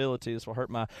credibility, this will hurt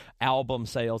my album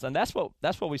sales. And that's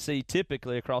what we see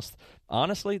typically across,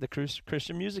 honestly, the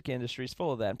Christian music industry is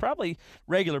full of that. And probably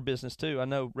regular business too. I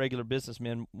know regular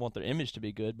businessmen want their image to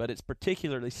be be good, but it's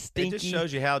particularly stinky. It just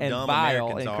shows you how and dumb vile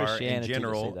Americans in are Christianity in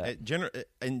general. to see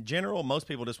In general, most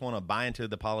people just want to buy into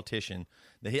the politician.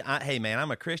 Hey, man, I'm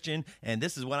a Christian, and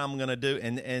this is what I'm going to do,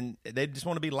 and they just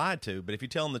want to be lied to. But if you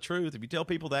tell them the truth, if you tell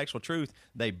people the actual truth,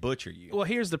 they butcher you. Well,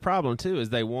 here's the problem too: is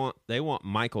they want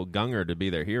Michael Gungor to be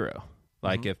their hero.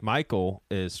 Like if Michael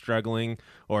is struggling,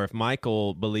 or if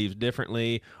Michael believes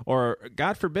differently, or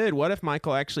God forbid, what if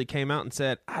Michael actually came out and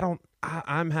said,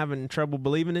 I'm having trouble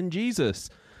believing in Jesus.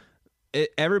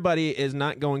 Everybody is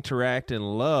not going to react in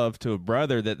love to a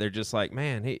brother that they're just like,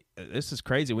 man, this is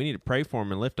crazy. We need to pray for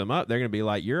him and lift him up. They're going to be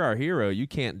like, you're our hero. You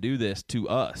can't do this to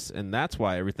us. And that's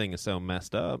why everything is so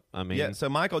messed up. I mean, yeah. So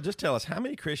Michael, just tell us, how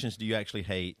many Christians do you actually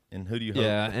hate, and who do you hope?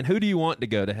 Yeah, and who do you want to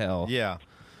go to hell? Yeah,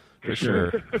 for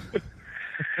sure.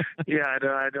 Yeah,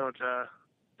 I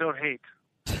don't hate.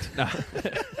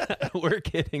 We're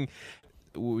kidding.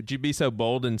 Would you be so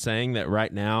bold in saying that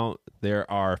right now there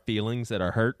are feelings that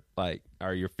are hurt? Like,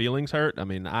 are your feelings hurt? I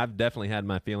mean, I've definitely had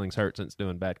my feelings hurt since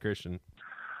doing Bad Christian.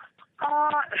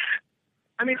 I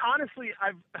mean, honestly,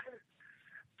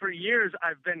 for years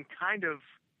I've been kind of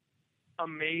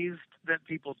amazed that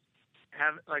people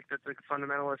have, like, that the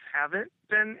fundamentalists haven't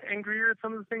been angrier at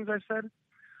some of the things I've said.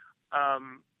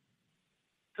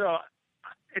 So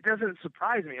it doesn't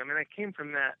surprise me. I mean, I came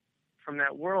from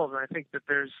that world, and I think that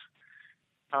there's.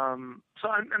 So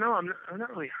I'm not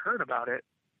really hurt about it.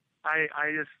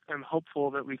 I just am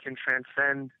hopeful that we can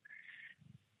transcend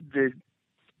the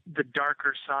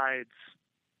darker sides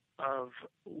of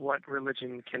what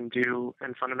religion can do,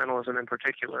 and fundamentalism in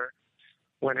particular,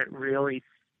 when it really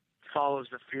follows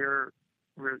the fear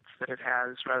roots that it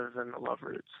has rather than the love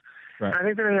roots. Right. And I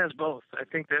think that it has both. I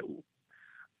think that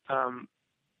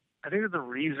the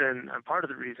reason, part of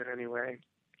the reason anyway,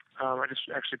 I just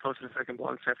actually posted a second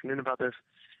blog this afternoon about this,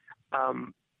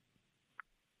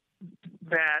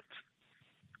 that,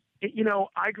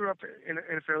 I grew up in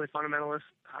a fairly fundamentalist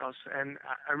house, and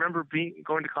I remember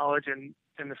going to college and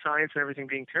the science and everything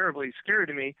being terribly scary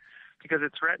to me because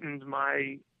it threatened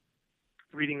my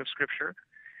reading of Scripture.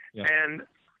 Yeah. And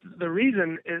the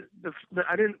reason is that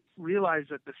I didn't realize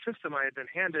that the system I had been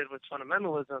handed with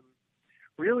fundamentalism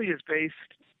really is based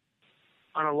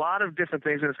on a lot of different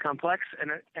things, and it's complex.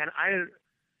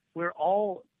 We're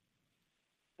all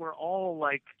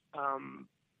like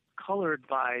colored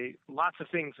by lots of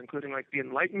things, including like the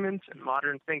Enlightenment and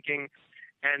modern thinking.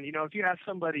 And if you ask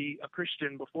somebody, a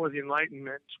Christian before the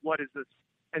Enlightenment, what is this?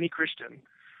 Any Christian,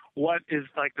 what is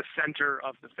like the center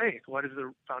of the faith? What is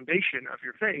the foundation of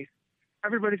your faith?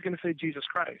 Everybody's going to say Jesus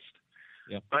Christ.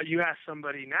 Yep. But you ask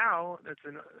somebody now that's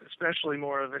especially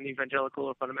more of an evangelical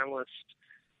or fundamentalist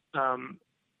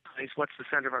place, what's the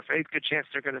center of our faith? Good chance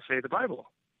they're going to say the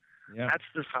Bible. Yeah. That's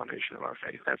the foundation of our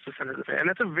faith. That's the center of the faith. And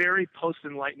that's a very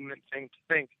post-Enlightenment thing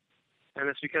to think. And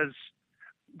it's because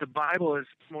the Bible is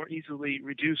more easily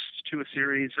reduced to a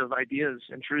series of ideas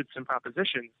and truths and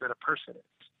propositions than a person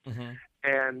is. Mm-hmm.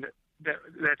 And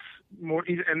that's more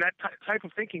easy. And that type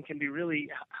of thinking can be really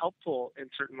helpful in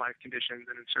certain life conditions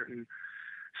and in certain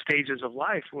stages of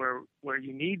life where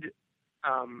you need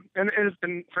and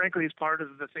frankly, is part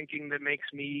of the thinking that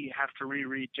makes me have to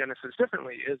reread Genesis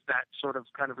differently, is that sort of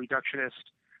kind of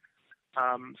reductionist,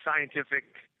 scientific,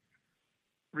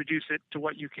 reduce it to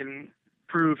what you can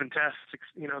prove and test,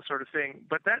 sort of thing.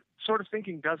 But that sort of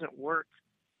thinking doesn't work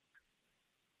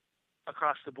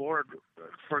across the board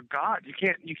for God. You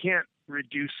can't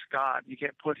reduce God. You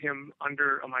can't put him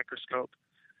under a microscope.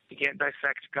 You can't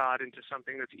dissect God into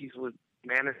something that's easily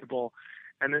manageable.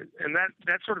 And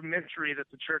that sort of mystery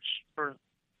that the church for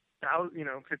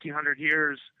 1,500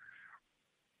 years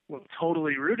was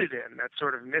totally rooted in, that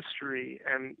sort of mystery.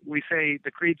 And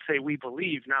the creeds say we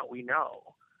believe, not we know.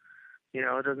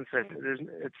 It doesn't say,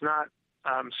 it's not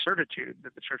certitude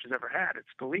that the church has ever had. It's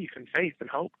belief and faith and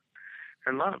hope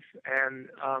and love. And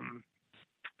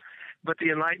but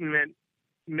the Enlightenment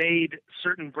made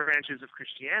certain branches of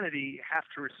Christianity have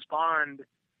to respond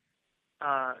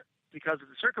because of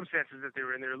the circumstances that they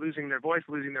were in. They were losing their voice,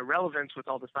 losing their relevance with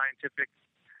all the scientific,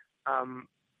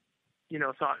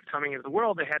 thought coming into the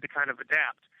world. They had to kind of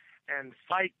adapt and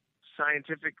fight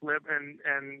scientific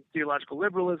and theological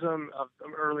liberalism of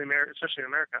early America, especially in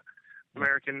America,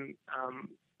 American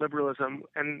liberalism,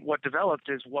 and what developed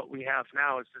is what we have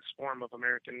now is this form of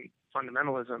American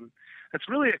fundamentalism. It's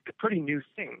really a pretty new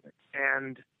thing,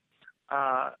 and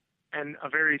a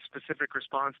very specific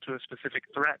response to a specific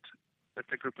threat that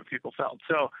the group of people felt.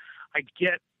 So I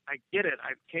get it.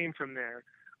 I came from there,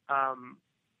 and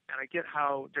I get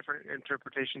how different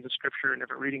interpretations of Scripture and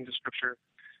different readings of Scripture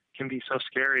can be so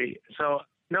scary. So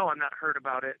no, I'm not hurt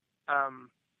about it,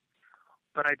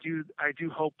 but I do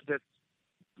hope that,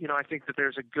 I think that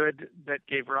there's a good that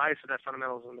gave rise to that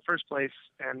fundamentalism in the first place,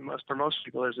 and for most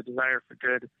people, there's a desire for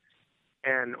good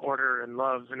and order and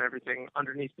love and everything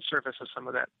underneath the surface of some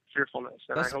of that fearfulness.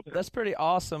 And that's pretty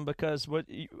awesome, because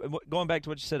going back to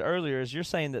what you said earlier is you're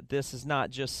saying that this is not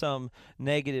just some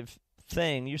negative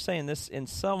thing. You're saying this in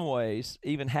some ways,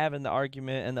 even having the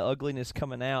argument and the ugliness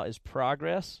coming out, is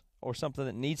progress or something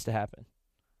that needs to happen.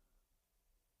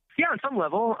 Yeah, on some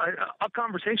level, a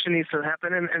conversation needs to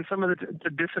happen, and some of the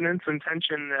dissonance and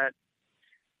tension that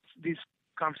these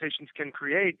conversations can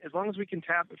create, as long as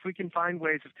if we can find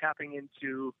ways of tapping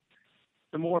into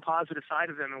the more positive side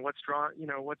of them and what's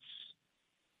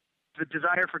the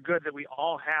desire for good that we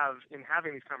all have in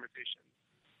having these conversations,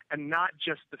 and not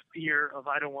just the fear of,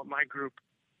 I don't want my group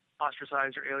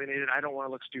ostracized or alienated, I don't want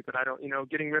to look stupid,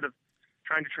 getting rid of,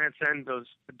 trying to transcend the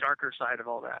darker side of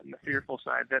all that and the fearful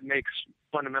side that makes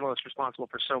fundamentalists responsible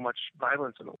for so much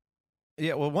violence in the world.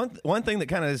 Yeah, well, one thing that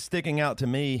kind of is sticking out to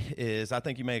me is I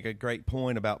think you make a great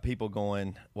point about people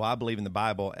going, well, I believe in the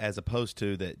Bible, as opposed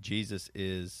to that Jesus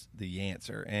is the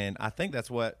answer. And I think that's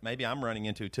what maybe I'm running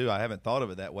into too. I haven't thought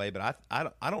of it that way, but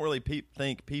I don't really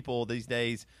think people these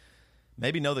days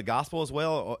maybe know the gospel as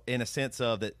well, in a sense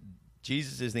of that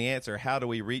Jesus is the answer. How do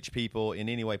we reach people in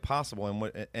any way possible?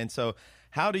 And so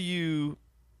how do you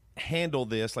handle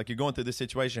this? Like, you're going through this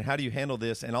situation, how do you handle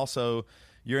this? And also,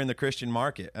 you're in the Christian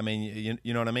market. I mean,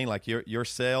 you know what I mean? Like, your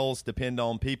sales depend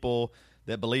on people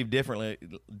that believe differently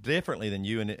than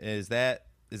you. And is that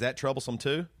troublesome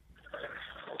too?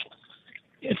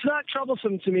 It's not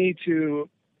troublesome to me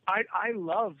I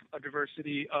love a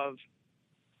diversity of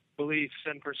beliefs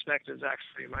and perspectives,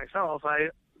 actually, myself.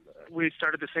 We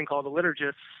started this thing called the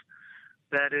Liturgists.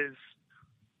 That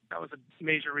was a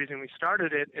major reason we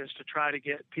started it, is to try to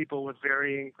get people with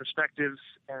varying perspectives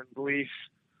and beliefs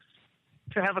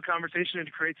to have a conversation and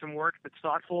to create some work that's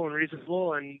thoughtful and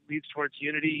reasonable and leads towards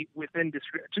unity within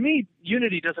disagreement. To me,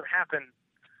 unity doesn't happen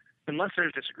unless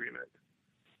there's disagreement.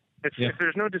 If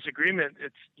there's no disagreement,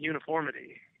 it's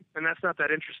uniformity, and that's not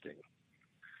that interesting.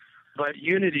 But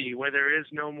unity, where there is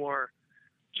no more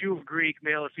Jew or Greek,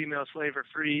 male or female, slave or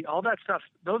free, all that stuff,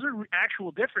 those are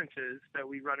actual differences that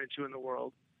we run into in the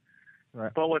world.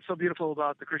 Right. But what's so beautiful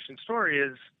about the Christian story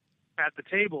is, at the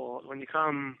table, when you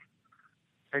come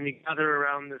and you gather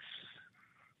around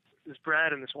this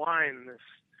bread and this wine and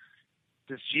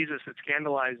this Jesus that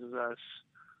scandalizes us,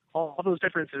 all those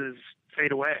differences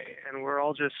fade away, and we're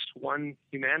all just one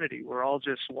humanity. We're all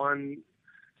just one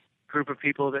group of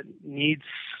people that needs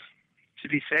to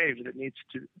be saved, that needs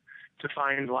to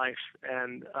find life.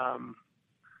 And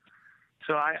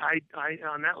so I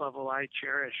on that level, I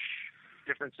cherish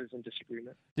differences and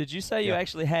disagreement. Did you say you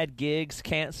actually had gigs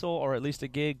cancel, or at least a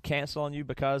gig cancel on you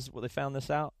because they found this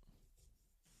out?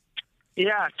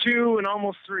 Yeah, 2 and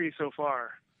almost 3 so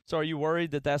far. So are you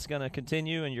worried that that's going to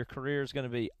continue and your career is going to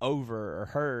be over or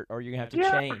hurt, or you're going to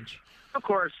have to change? Of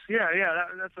course. Yeah.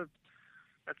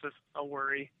 That's a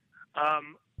worry.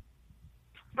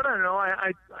 But I don't know.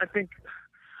 I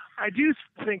do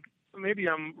think, maybe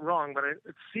I'm wrong, but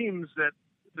it seems that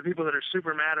the people that are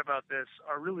super mad about this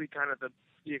are really kind of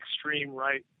the extreme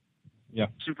right,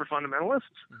 super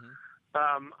fundamentalists.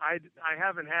 Mm-hmm. I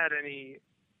haven't had any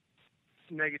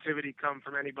negativity come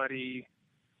from anybody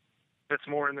that's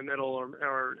more in the middle,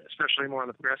 or especially more on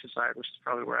the progressive side, which is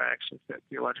probably where I actually fit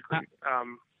theologically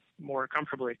more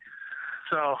comfortably.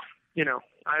 So,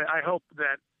 I hope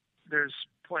that there's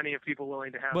plenty of people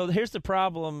willing to have. Well, here's the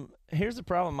problem,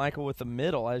 Michael, with the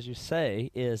middle, as you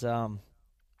say, is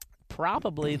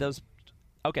probably those.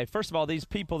 Okay, first of all, these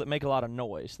people that make a lot of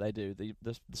noise, they do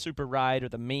the super right or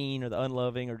the mean or the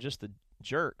unloving or just the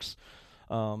jerks.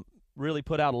 Really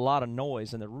put out a lot of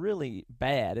noise, and they're really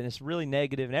bad, and it's really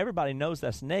negative, and everybody knows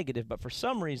that's negative, but for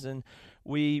some reason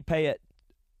we pay it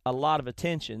a lot of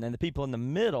attention, and the people in the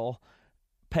middle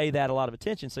pay that a lot of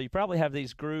attention. So you probably have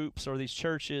these groups or these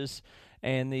churches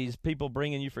and these people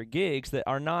bringing you for gigs that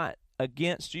are not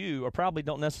against you, or probably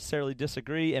don't necessarily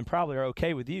disagree and probably are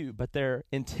okay with you, but they're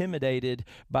intimidated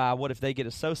by what if they get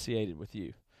associated with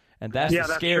you. And that's the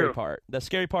scary part. The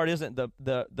scary part isn't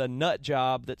the nut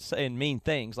job that's saying mean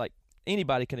things. Like,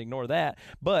 anybody can ignore that.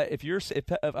 But if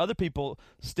other people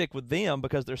stick with them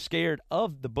because they're scared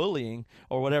of the bullying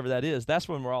or whatever that is, that's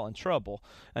when we're all in trouble.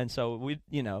 And so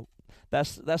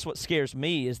that's what scares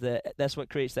me, is that's what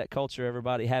creates that culture,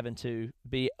 everybody having to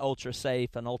be ultra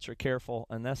safe and ultra careful,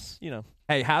 and that's.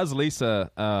 Hey, how's Lisa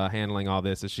handling all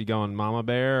this? Is she going mama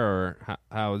bear, or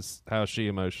how's she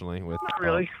emotionally with? Not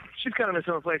really. She's kind of in a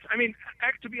similar place. I mean,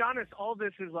 to be honest, all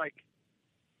this is like,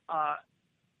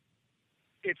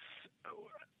 it's.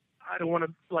 I don't want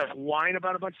to whine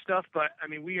about a bunch of stuff, but I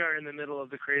mean, we are in the middle of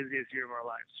the craziest year of our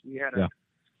lives. We had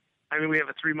we have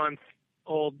a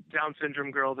 3-month-old Down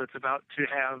syndrome girl that's about to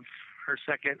have her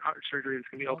second heart surgery. It's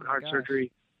going to be open heart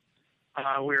surgery.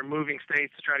 We were moving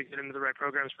states to try to get into the right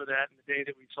programs for that. And the day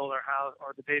that we sold our house,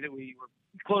 or the day that we were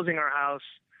closing our house,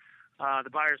 the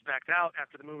buyers backed out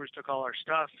after the movers took all our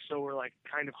stuff. So we're like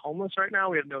kind of homeless right now.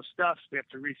 We have no stuff. So we have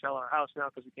to resell our house now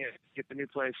because we can't get the new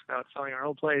place without selling our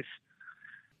old place.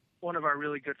 One of our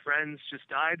really good friends just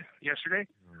died yesterday.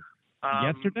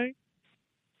 Yesterday?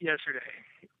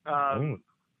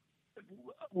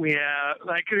 We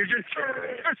there's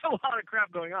a lot of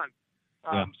crap going on.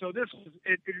 So this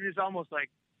it is almost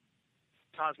like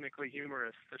cosmically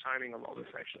humorous, the timing of all this,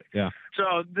 actually. Yeah.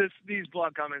 So these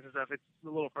blog comments and stuff, it's a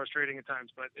little frustrating at times,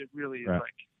 but it really is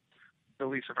like the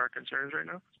least of our concerns right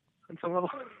now on some level.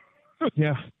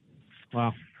 Yeah.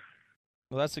 Wow.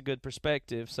 Well, that's a good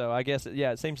perspective. So I guess,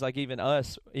 it seems like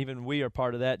even we are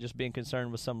part of that, just being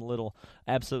concerned with some little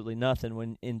absolutely nothing,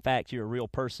 when in fact you're a real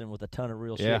person with a ton of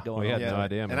real shit going on. We had no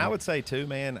idea, man. And I would say too,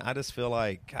 man, I just feel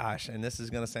like, gosh, and this is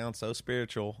going to sound so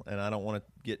spiritual, and I don't want to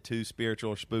get too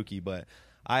spiritual or spooky, but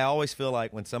I always feel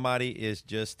like when somebody is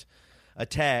just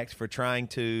attacked for trying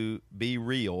to be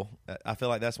real, I feel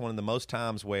like that's one of the most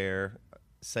times where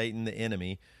Satan, the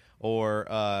enemy, or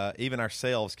even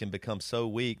ourselves can become so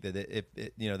weak that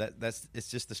it's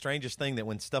just the strangest thing, that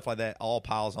when stuff like that all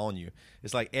piles on you,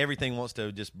 it's like everything wants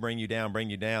to just bring you down.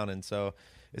 And so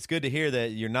it's good to hear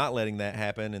that you're not letting that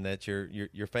happen, and that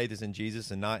your faith is in Jesus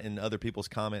and not in other people's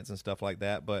comments and stuff like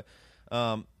that. But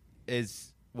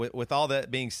with all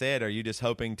that being said, are you just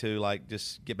hoping to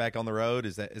just get back on the road?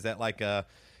 Is that like a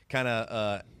kind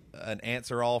of an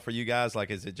answer all for you guys? Like,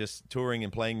 is it just touring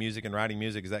and playing music and writing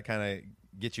music? Is that kind of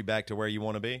get you back to where you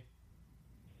want to be?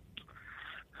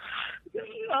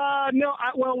 No.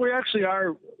 Well, we actually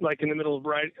are like in the middle of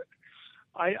writing.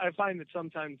 I find that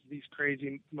sometimes these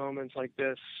crazy moments like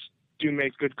this do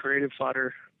make good creative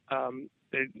fodder.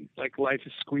 Like life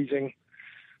is squeezing,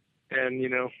 and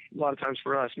a lot of times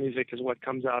for us, music is what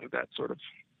comes out of that sort of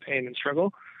pain and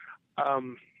struggle.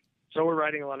 So we're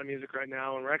writing a lot of music right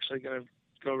now, and we're actually going to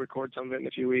go record some of it in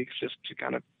a few weeks, just to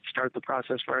kind of start the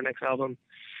process for our next album.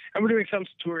 And we're doing some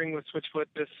touring with Switchfoot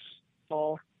this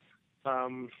fall.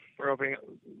 We're opening,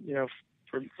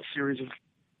 for a series of,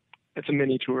 it's a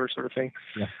mini tour sort of thing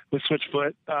with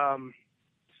Switchfoot.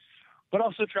 But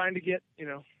also trying to get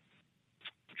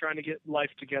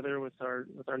life together with our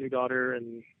new daughter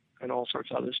and all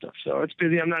sorts of other stuff. So it's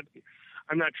busy. I'm not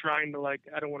trying to I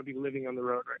don't want to be living on the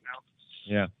road right now.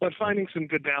 Yeah. But finding some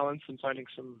good balance and finding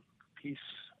some peace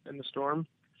in the storm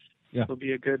will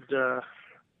be a good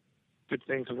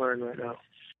thing to learn right now.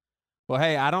 Well,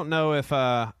 hey, I don't know if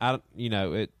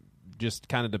it just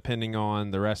kind of depending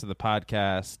on the rest of the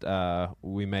podcast,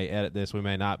 we may edit this, we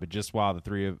may not, but just while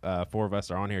the four of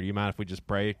us are on here, do you mind if we just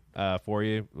pray for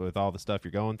you with all the stuff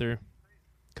you're going through?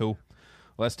 Cool.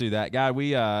 Let's do that. God,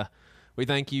 we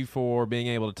thank you for being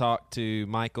able to talk to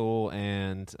Michael,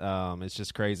 and it's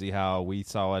just crazy how we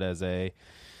saw it as a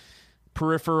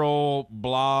peripheral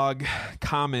blog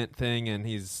comment thing, and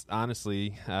he's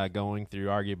honestly going through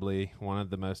arguably one of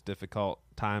the most difficult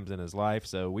times in his life.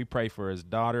 So we pray for his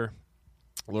daughter.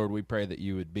 Lord, we pray that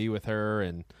you would be with her,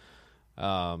 and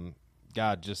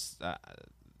God, just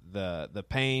the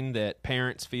pain that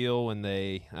parents feel when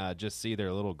they just see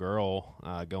their little girl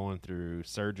going through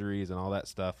surgeries and all that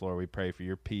stuff. Lord, we pray for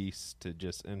your peace to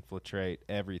just infiltrate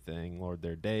everything, Lord,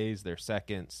 their days, their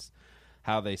seconds,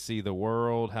 how they see the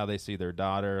world, how they see their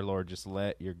daughter. Lord, just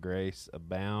let your grace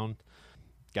abound.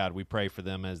 God, we pray for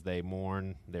them as they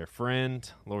mourn their friend.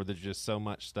 Lord, there's just so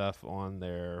much stuff on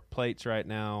their plates right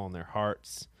now, on their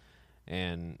hearts,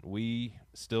 and we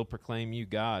still proclaim you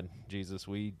God. Jesus,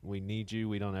 we need you.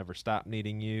 We don't ever stop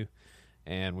needing you,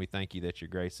 and we thank you that your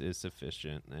grace is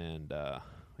sufficient, and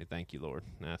we thank you, Lord.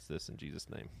 And I ask this in Jesus'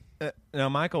 name. Now,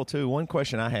 Michael, too, one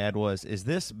question I had was, is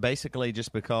this basically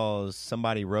just because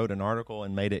somebody wrote an article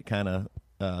and made it kind of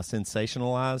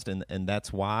sensationalized, and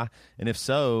that's why? And if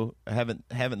so, haven't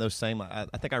those same? I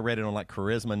think I read it on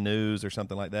Charisma News or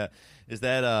something like that. Is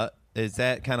that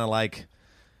kind of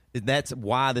that's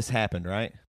why this happened,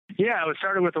 right? Yeah, it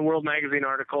started with a World Magazine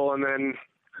article, and then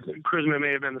Charisma News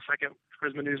may have been the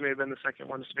second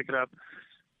one to pick it up,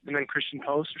 and then Christian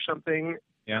Post or something.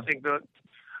 Yeah. I think so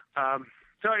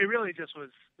it really just was.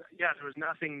 Yeah, there was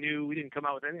nothing new. We didn't come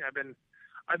out with anything.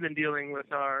 I've been dealing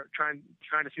with our trying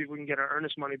to see if we can get our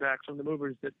earnest money back from the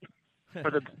movers that or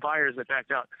the buyers that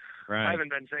backed out. Right. I haven't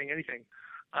been saying anything.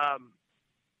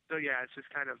 So yeah, it's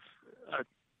just kind of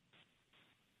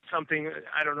something.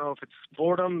 I don't know if it's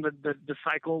boredom, the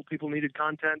cycle. People needed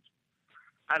content.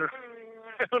 I don't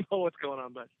know what's going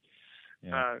on, but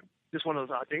just one of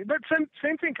those odd things. But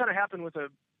same thing kind of happened with a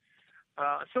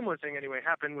similar thing anyway.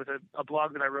 Happened with a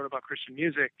blog that I wrote about Christian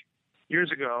music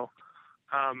years ago.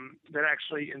 That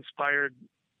actually inspired.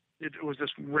 It was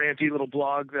this ranty little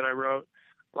blog that I wrote,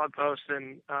 blog post,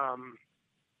 and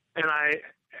I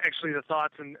actually the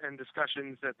thoughts and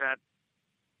discussions that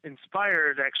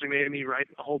inspired actually made me write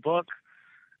a whole book.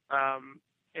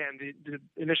 And the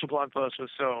initial blog post was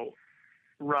so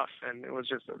rough, and it was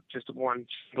just one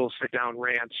little sit down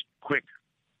rant, quick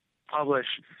publish.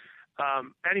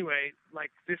 Anyway,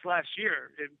 like this last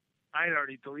year, I had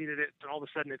already deleted it, and all of a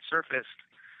sudden it surfaced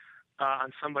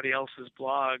on somebody else's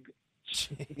blog.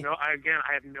 I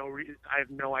have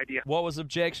no idea. What was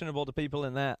objectionable to people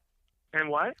in that? And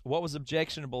what? What was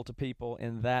objectionable to people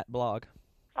in that blog?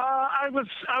 I was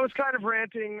kind of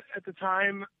ranting at the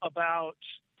time about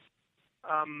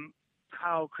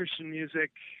how Christian music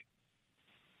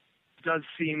does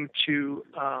seem to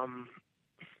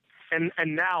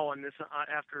and now on this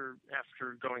after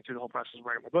going through the whole process of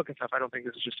writing my book and stuff, I don't think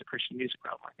this is just a Christian music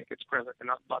problem. I think it's present in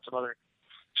lots of other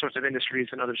sorts of industries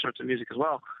and other sorts of music as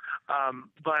well.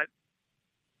 But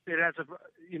it has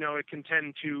it can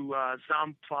tend to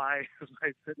zombify,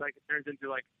 like it turns into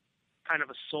like kind of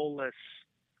a soulless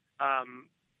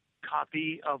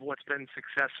copy of what's been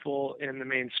successful in the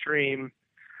mainstream,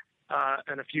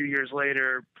 and a few years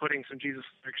later putting some Jesus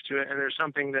lyrics to it. And there's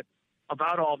something that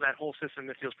about all that whole system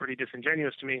that feels pretty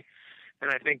disingenuous to me.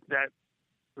 And I think that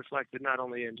reflected not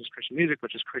only in just Christian music,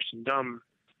 but just Christendom,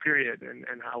 period, and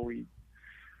how we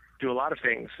do a lot of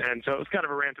things. And so it was kind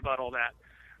of a rant about all that.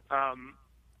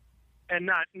 And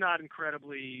not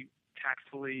incredibly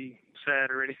tactfully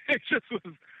said or anything. It just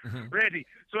was ranty.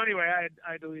 So anyway,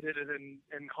 I deleted it and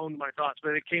honed my thoughts,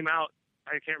 but it came out,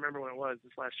 I can't remember when it was,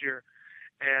 this last year,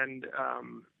 and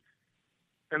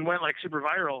went like super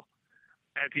viral.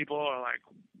 And people are like,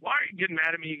 why are you getting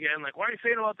mad at me again? Like, why are you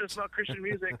saying about this about Christian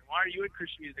music? Why are you in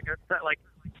Christian music? It's not like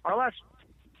our last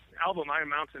album, Iron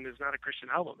Mountain, is not a Christian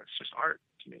album. It's just art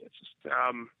to me. It's just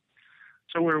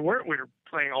so we were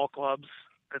playing all clubs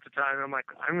at the time. And I'm like,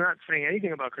 I'm not saying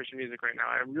anything about Christian music right now.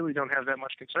 I really don't have that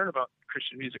much concern about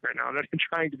Christian music right now. I'm not even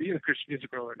trying to be in the Christian music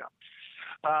world right now.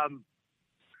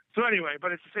 So anyway,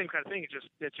 but it's the same kind of thing. It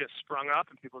just sprung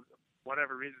up, and people,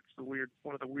 whatever reason, it's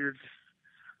one of the weird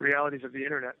realities of the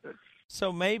internet. So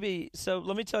let me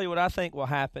tell you what I think will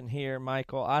happen here,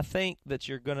 Michael. I think that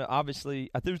I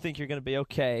do think you're going to be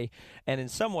okay. And in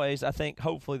some ways, I think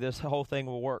hopefully this whole thing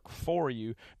will work for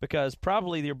you, because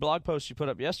probably your blog post you put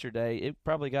up yesterday, it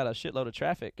probably got a shitload of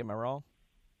traffic. Am I wrong?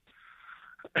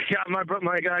 Yeah,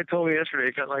 my guy told me yesterday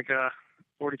it got like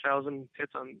 40,000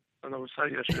 hits on the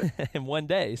site yesterday. In one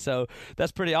day. So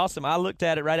that's pretty awesome. I looked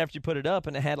at it right after you put it up,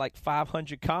 and it had like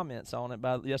 500 comments on it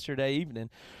by yesterday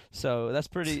evening. So that's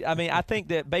pretty – I mean, I think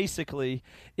that basically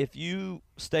if you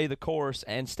stay the course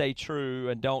and stay true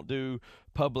and don't do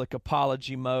public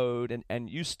apology mode and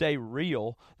you stay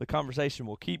real, the conversation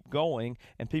will keep going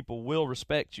and people will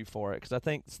respect you for it, because I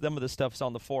think some of this stuff's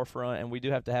on the forefront and we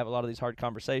do have to have a lot of these hard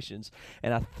conversations.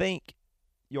 And I think –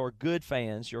 your good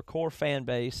fans, your core fan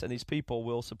base, and these people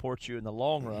will support you in the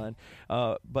long run,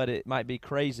 but it might be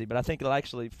crazy. But I think it'll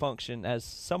actually function as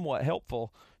somewhat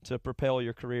helpful to propel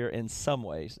your career in some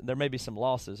ways. There may be some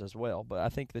losses as well, but I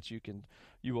think that you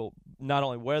will not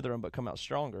only weather them but come out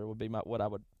stronger would be what I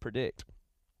would predict.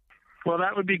 Well,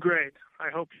 that would be great.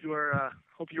 I hope you are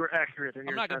accurate in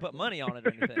your I'm not going to put money on it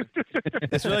or anything.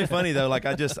 It's really funny though. Like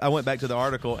I went back to the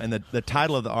article, and the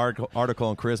title of the article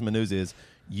on Charisma News is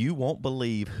 "You Won't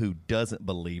Believe Who Doesn't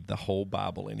Believe the Whole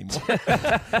Bible Anymore."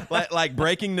 like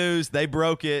breaking news, they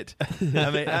broke it. I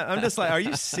mean, I'm just like, are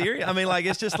you serious? I mean, like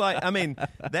it's just like, I mean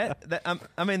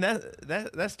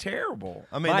that's terrible.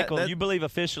 I mean, Michael, you believe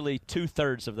officially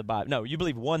 2/3 of the Bible? No, you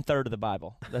believe 1/3 of the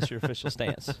Bible. That's your official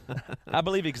stance. I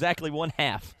believe exactly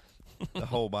 1/2. The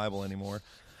whole Bible anymore.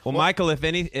 Well, Michael,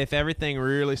 if everything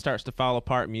really starts to fall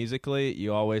apart musically,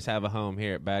 you always have a home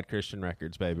here at Bad Christian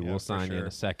Records, baby. Yeah, we'll sign you in sure.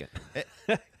 a second.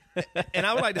 And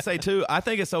I would like to say too, I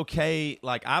think it's okay.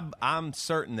 Like I'm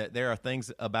certain that there are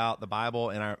things about the Bible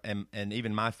and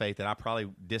even my faith that I probably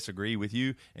disagree with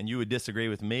you, and you would disagree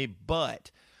with me.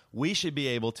 But we should be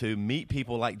able to meet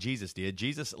people like Jesus did.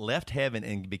 Jesus left heaven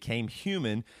and became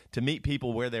human to meet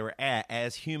people where they were at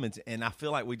as humans. And I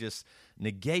feel like we just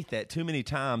negate that too many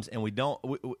times, and we don't.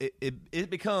 It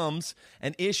becomes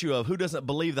an issue of who doesn't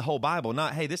believe the whole Bible.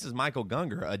 Not, hey, this is Michael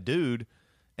Gungor, a dude,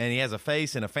 and he has a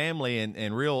face and a family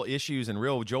and real issues and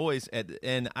real joys.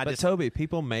 But Toby,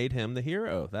 people made him the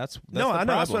hero. That's no, the I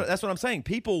know. problem. That's what I'm saying.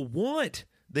 People want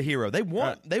the hero. They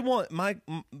want Mike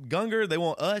Gungor. They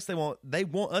want us. They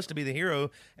want us to be the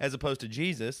hero as opposed to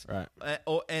Jesus. Right.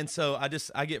 And so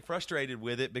I get frustrated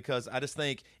with it because I just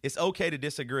think it's okay to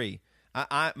disagree.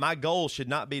 My goal should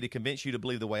not be to convince you to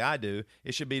believe the way I do.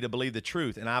 It should be to believe the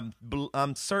truth. And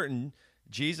I'm certain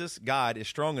Jesus, God, is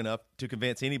strong enough to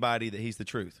convince anybody that he's the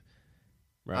truth.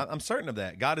 Right. I'm certain of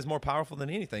that. God is more powerful than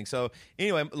anything. So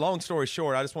anyway, long story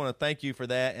short, I just want to thank you for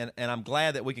that, and I'm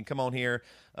glad that we can come on here,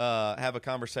 have a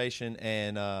conversation,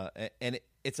 and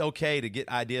it's okay to get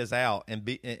ideas out and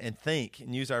think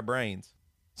and use our brains.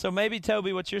 So maybe,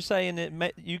 Toby, what you're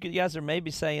saying, you guys are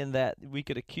maybe saying that we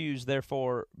could accuse,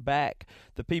 therefore, back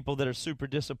the people that are super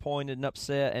disappointed and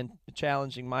upset and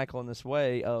challenging Michael in this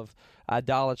way of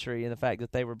idolatry and the fact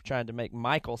that they were trying to make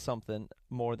Michael something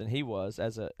more than he was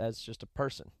as just a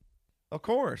person. Of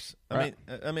course. Right.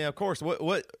 I mean, of course.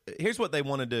 What? Here's what they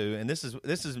want to do, and this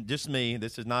is just me.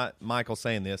 This is not Michael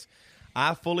saying this.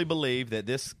 I fully believe that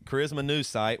this Charisma news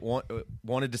site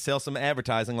wanted to sell some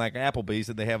advertising like Applebee's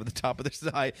that they have at the top of their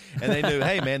site, and they knew,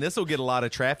 hey man, this will get a lot of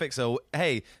traffic. So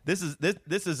hey, this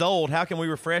is old. How can we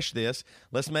refresh this?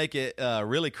 Let's make it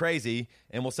really crazy,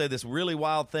 and we'll say this really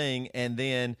wild thing, and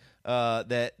then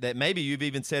that maybe you've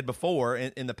even said before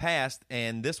in the past,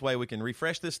 and this way we can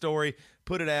refresh this story,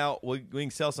 put it out. We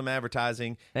can sell some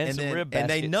advertising, and some rib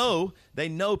baskets. And they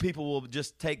know people will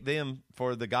just take them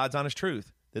for the God's honest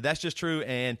truth. That's just true,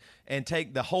 and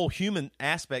take the whole human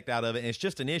aspect out of it, and it's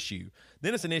just an issue.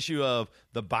 Then it's an issue of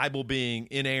the Bible being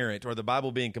inerrant or the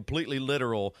Bible being completely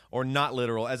literal or not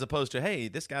literal, as opposed to, hey,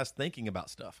 this guy's thinking about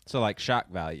stuff. So like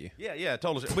shock value. Yeah,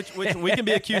 totally. Which we can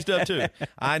be accused of too.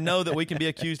 I know that we can be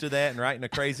accused of that and writing a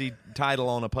crazy title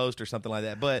on a post or something like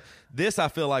that. But this, I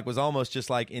feel like, was almost just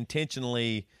like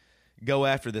intentionally go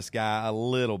after this guy a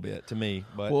little bit to me.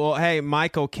 But well, hey,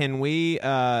 Michael, can we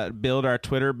build our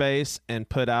Twitter base and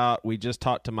put out, we just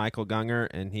talked to Michael Gungor,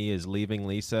 and he is leaving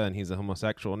Lisa, and he's a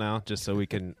homosexual now, just so we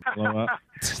can blow up.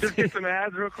 Just get some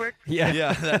ads real quick.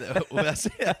 Yeah. Let's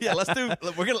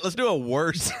do a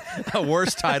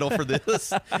worse title for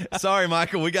this. Sorry,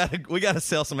 Michael, we got to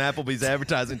sell some Applebee's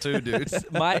advertising too, dude.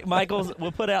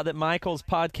 We'll put out that Michael's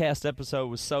podcast episode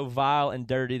was so vile and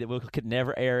dirty that we could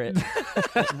never air it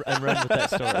and run with that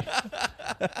story.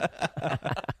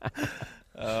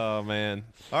 Oh man.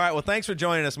 All right, well, thanks for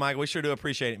joining us, Michael. We sure do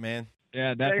appreciate it, man.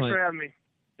 Yeah, definitely. Thanks for having me.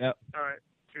 Yep. All right.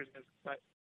 Cheers, guys. Bye.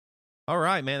 All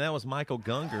right, man, that was Michael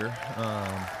Gungor.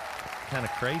 Kind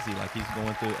of crazy, like he's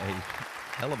going through a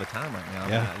hell of a time right now.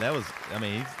 Yeah.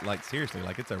 He's like, seriously,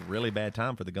 like it's a really bad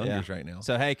time for the Gungors right now.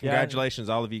 So hey, congratulations,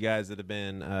 all of you guys that have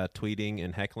been tweeting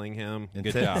and heckling him.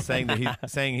 Good job.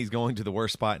 saying he's going to the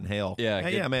worst spot in hell. Yeah,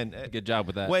 hey, man. Good job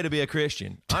with that. Way to be a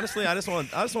Christian. Honestly, I just want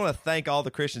to thank all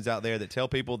the Christians out there that tell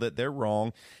people that they're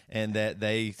wrong and that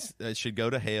they should go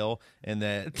to hell, and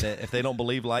that if they don't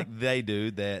believe like they do,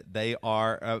 that they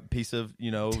are a piece of you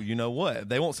know what.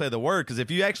 They won't say the word, because if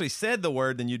you actually said the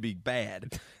word, then you'd be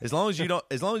bad. As long as you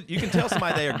can tell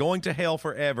somebody they are going to hell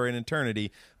forever in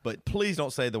eternity, but please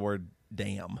don't say the word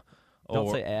damn.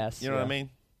 Don't say ass. You know what I mean?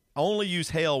 Only use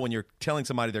hell when you're telling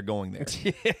somebody they're going there.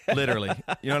 Yeah. Literally.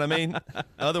 You know what I mean?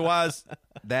 Otherwise,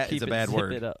 that is a bad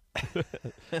word. It up.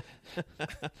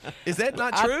 Is that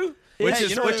not true? Which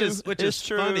is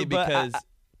true, funny, because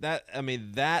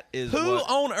that is who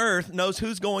on earth knows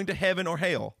who's going to heaven or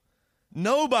hell?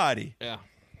 Nobody. Yeah.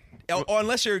 Or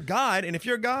unless you're God, and if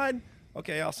you're God,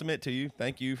 okay, I'll submit to you.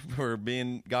 Thank you for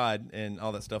being God and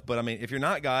all that stuff. But I mean, if you're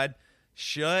not God,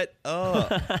 shut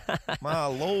up. My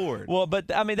Lord. Well,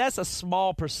 but I mean, that's a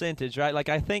small percentage, right? Like,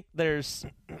 I think there's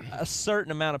a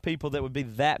certain amount of people that would be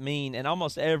that mean, and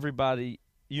almost everybody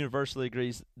universally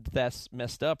agrees that's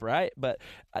messed up, right? But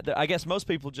I guess most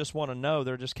people just want to know.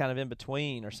 They're just kind of in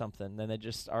between or something, and they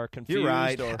just are confused. You're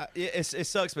right. Or It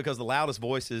sucks because the loudest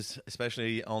voices,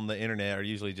 especially on the internet, are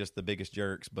usually just the biggest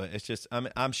jerks. But it's just,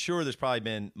 I'm sure there's probably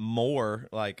been more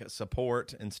like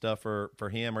support and stuff for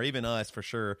him, or even us for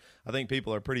sure. I think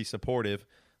people are pretty supportive,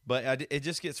 but it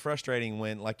just gets frustrating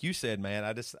when, like you said, man.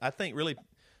 I think really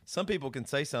some people can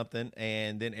say something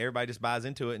and then everybody just buys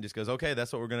into it and just goes, okay,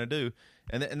 that's what we're going to do.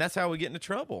 And that's how we get into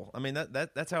trouble. I mean,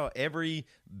 that's how every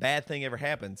bad thing ever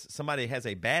happens. Somebody has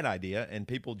a bad idea and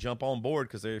people jump on board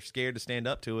because they're scared to stand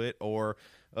up to it or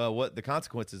what the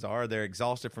consequences are. They're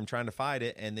exhausted from trying to fight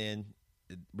it, and then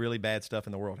really bad stuff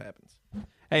in the world happens.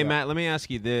 Hey, Matt, let me ask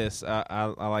you this. I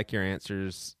like your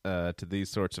answers to these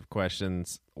sorts of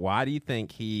questions. Why do you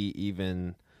think he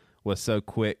even was so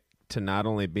quick to not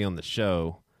only be on the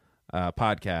show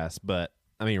podcast, but,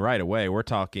 I mean, right away, we're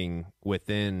talking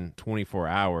within 24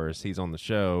 hours, he's on the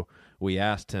show. We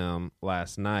asked him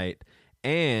last night.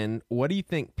 And what do you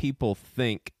think people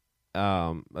think?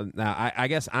 Now, I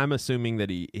guess I'm assuming that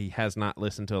he has not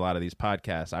listened to a lot of these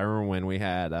podcasts. I remember when we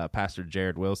had Pastor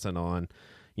Jared Wilson on,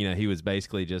 he was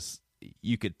basically just,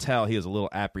 you could tell he was a little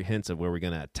apprehensive. Were we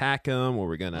going to attack him? Were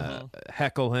we going to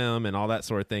heckle him and all that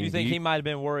sort of thing? You think he might have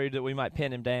been worried that we might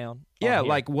pin him down? Yeah,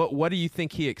 like what do you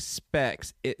think he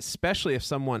expects, especially if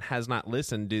someone has not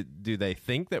listened? Do they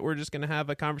think that we're just going to have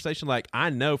a conversation? Like, I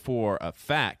know for a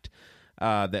fact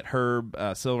that Herb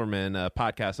Silverman, a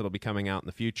podcast that'll be coming out in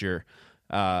the future,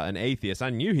 an atheist, I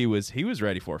knew he was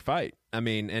ready for a fight. I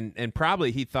mean, and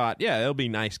probably he thought, yeah, they'll be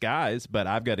nice guys, but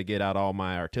I've got to get out all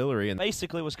my artillery. And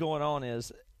basically what's going on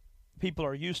is people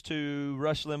are used to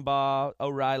Rush Limbaugh,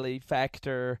 O'Reilly,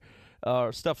 Factor,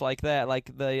 stuff like that.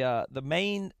 Like the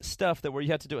main stuff where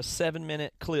you have to do a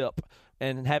 7-minute clip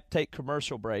and take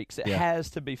commercial breaks. It has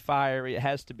to be fiery. It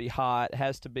has to be hot. It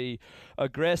has to be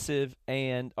aggressive,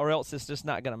 or else it's just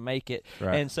not going to make it.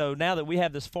 Right. And so now that we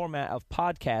have this format of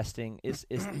podcasting, it's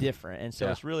different. And so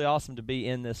it's really awesome to be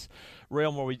in this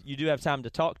realm where you do have time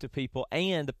to talk to people.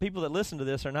 And the people that listen to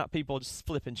this are not people just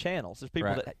flipping channels. There's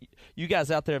people that you guys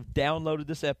out there have downloaded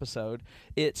this episode.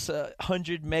 It's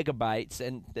 100 megabytes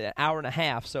and an hour and a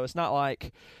half. So it's not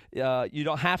like you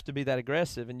don't have to be that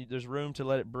aggressive, and there's room to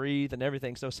let it breathe and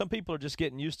everything. So some people are just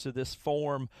getting used to this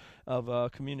form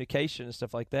of communication and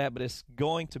stuff like that, but it's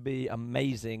going to be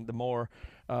amazing the more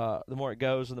it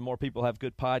goes, and the more people have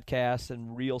good podcasts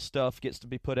and real stuff gets to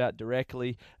be put out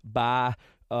directly by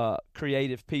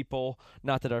creative people.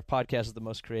 Not that our podcast is the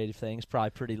most creative thing. It's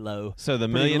probably pretty low. So the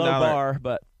 $1 million bar,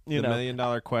 but $1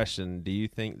 million question, do you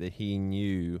think that he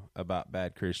knew about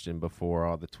Bad Christian before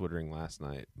all the twittering last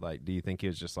night? Like, do you think he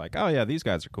was just like, oh, yeah, these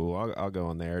guys are cool, I'll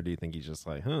go in there? Or do you think he's just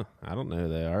like, I don't know who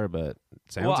they are, but it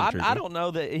sounds interesting? I don't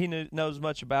know that he knows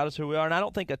much about us, who we are, and I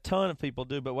don't think a ton of people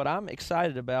do. But what I'm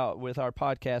excited about with our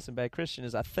podcast and Bad Christian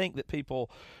is I think that people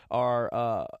are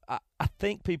I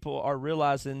think people are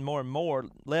realizing more and more,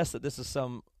 less that this is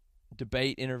some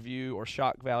debate, interview, or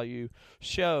shock value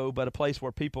show, but a place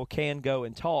where people can go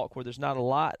and talk, where there's not a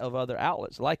lot of other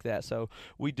outlets like that. So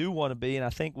we do want to be, and I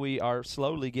think we are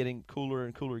slowly getting cooler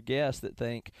and cooler guests that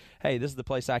think, hey, this is the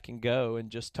place I can go and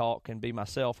just talk and be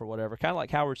myself or whatever. Kind of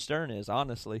like Howard Stern is,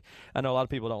 honestly. I know a lot of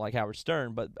people don't like Howard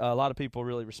Stern, but a lot of people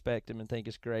really respect him and think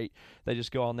it's great. They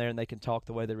just go on there and they can talk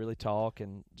the way they really talk,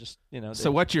 and just,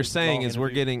 So what you're saying is we're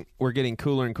getting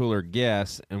cooler and cooler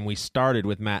guests, and we started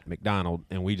with Matt McDonald,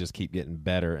 and we just keep getting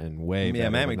better and way better. Yeah,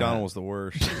 Matt McDonald was the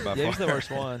worst. By far. He's the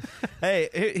worst one. Hey,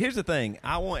 here's the thing.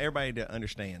 I want everybody to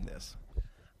understand this.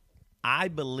 I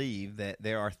believe that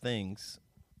there are things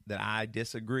that I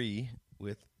disagree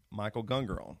with Michael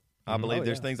Gungor on. I believe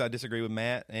there's things I disagree with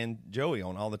Matt and Joey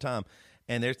on all the time.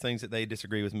 And there's things that they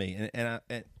disagree with me. And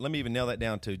let me even nail that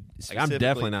down to I'm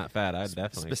definitely not fat. I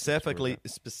definitely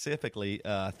specifically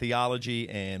theology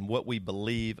and what we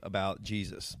believe about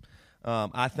Jesus.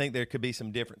 I think there could be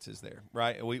some differences there,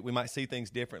 right? We might see things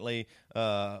differently. You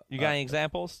got any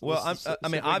examples? Well, I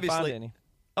mean, obviously.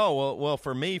 Oh well,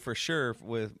 for me, for sure.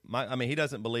 He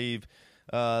doesn't believe,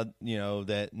 that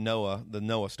the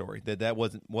Noah story, that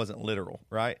wasn't literal,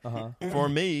 right? For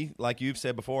me, like you've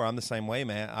said before, I'm the same way,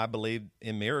 Matt. I believe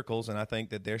in miracles, and I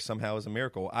think that there somehow is a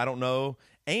miracle. I don't know,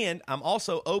 and I'm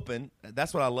also open.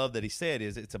 That's what I love that he said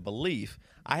is it's a belief.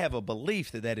 I have a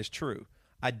belief that is true.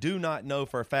 I do not know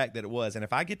for a fact that it was, and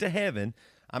if I get to heaven,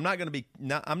 I'm not going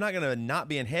to not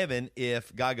be in heaven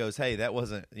if God goes, hey, that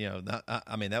wasn't,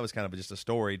 that was kind of just a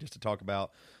story just to talk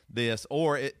about this,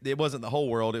 or it wasn't the whole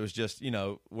world. It was just,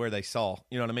 where they saw,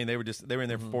 you know what I mean? They were in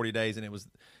there for 40 days, and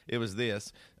it was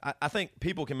this. I think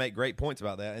people can make great points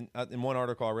about that. And in one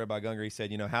article I read by Gungor, he said,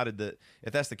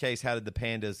 if that's the case, how did the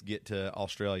pandas get to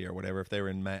Australia or whatever if they were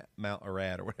in Mount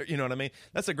Arad or whatever? You know what I mean?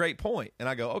 That's a great point. And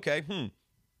I go, okay,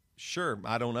 sure,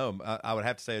 I don't know. I would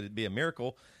have to say it'd be a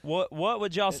miracle. What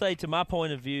would y'all say to my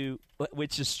point of view,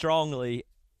 which is strongly,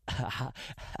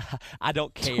 I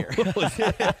don't care.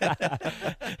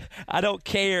 I don't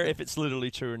care if it's literally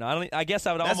true or not. I guess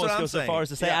I would almost go so far as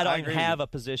to say I don't even have a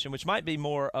position, which might be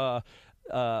more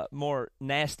more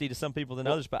nasty to some people than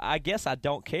others, but I guess I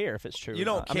don't care if it's true. You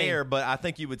don't care, but I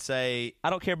think you would say I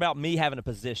don't care about me having a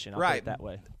position. I'll put it that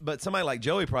way. But somebody like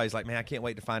Joey probably is like, man, I can't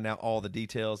wait to find out all the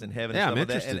details in heaven. Yeah, and I'm stuff like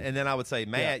that. interested. And then I would say,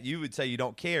 Matt, you would say you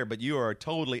don't care, but you are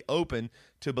totally open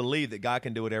to believe that God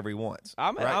can do whatever He wants.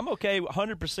 I'm okay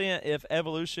 100% if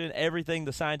evolution, everything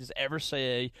the scientists ever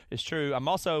say is true. I'm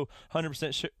also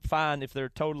 100% fine if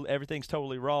everything's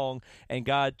totally wrong and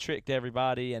God tricked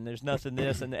everybody and there's nothing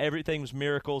this and everything was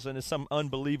miracles and it's some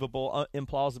unbelievable,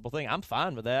 implausible thing. I'm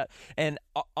fine with that. And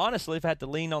honestly, if I had to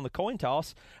lean on the coin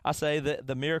toss, I say that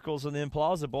the miracles and the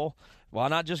implausible, why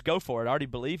not just go for it? I already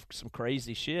believe some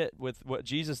crazy shit with what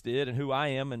Jesus did and who I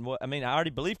am and I already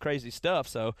believe crazy stuff,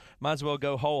 so might as well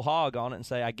go whole hog on it and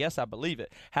say, I guess I believe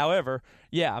it. However,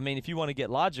 yeah, if you want to get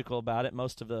logical about it,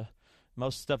 most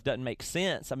stuff doesn't make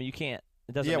sense. You can't.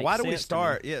 It doesn't. Yeah, make why sense do we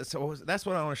start? Yeah, so that's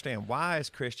what I don't understand. Why, as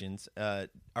Christians,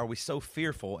 are we so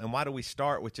fearful, and why do we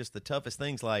start with just the toughest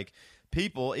things? Like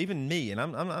people, even me, and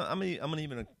I'm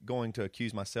even going to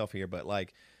accuse myself here, but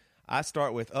like. I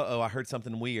start with, I heard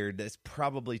something weird that's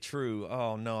probably true.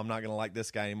 Oh, no, I'm not going to like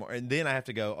this guy anymore. And then I have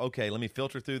to go, okay, let me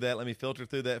filter through that. Let me filter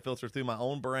through that, filter through my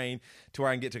own brain to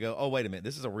where I can get to go, oh, wait a minute,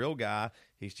 this is a real guy.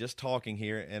 He's just talking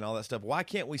here and all that stuff. Why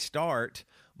can't we start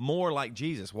more like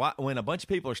Jesus? Why, when a bunch of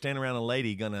people are standing around a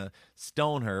lady going to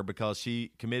stone her because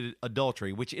she committed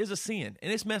adultery, which is a sin,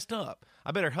 and it's messed up.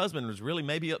 I bet her husband was really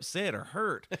maybe upset or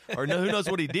hurt or who knows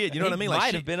what he did. You know what I mean? He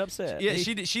might have been upset. Yeah,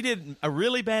 she did a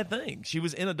really bad thing. She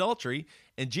was in adultery,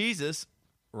 and Jesus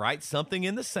writes something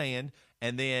in the sand,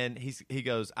 and then he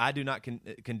goes, I do not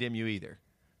condemn you either.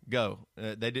 Go.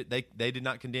 They did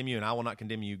not condemn you, and I will not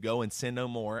condemn you. Go and sin no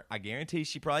more. I guarantee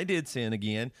she probably did sin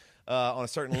again on a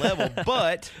certain level,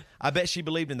 but I bet she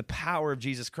believed in the power of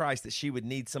Jesus Christ that she would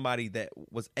need somebody that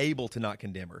was able to not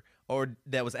condemn her or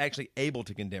that was actually able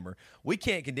to condemn her. We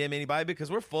can't condemn anybody because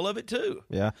we're full of it too.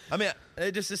 Yeah.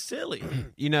 It just is silly.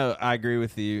 I agree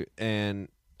with you, and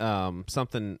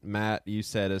something, Matt, you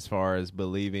said as far as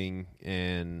believing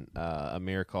in a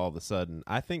miracle all of a sudden,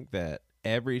 I think that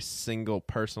every single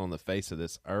person on the face of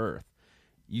this earth,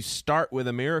 you start with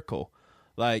a miracle.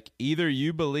 Like, either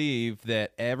you believe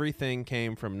that everything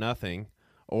came from nothing,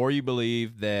 or you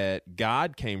believe that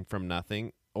God came from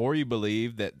nothing, or you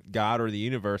believe that God or the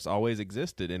universe always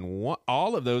existed. And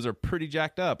all of those are pretty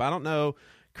jacked up. I don't know,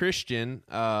 Christian,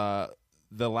 the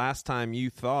last time you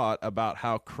thought about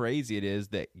how crazy it is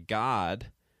that God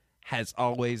has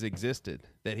always existed,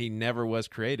 that he never was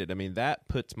created. That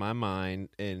puts my mind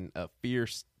in a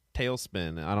fierce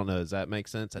tailspin. I don't know. Does that make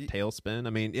sense? A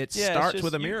tailspin? It starts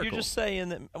with a miracle. You're just saying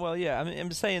that, well, yeah. I'm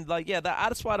just saying, like, yeah,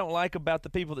 that's what I don't like about the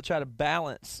people that try to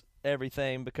balance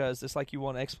everything, because it's like you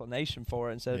want an explanation for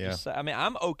it instead of just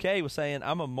I'm okay with saying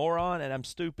I'm a moron and I'm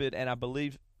stupid and I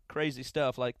believe crazy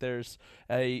stuff, like there's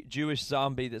a Jewish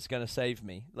zombie that's going to save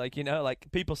me. Like, like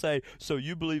people say, so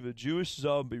you believe a Jewish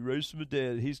zombie raised from the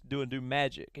dead, he's do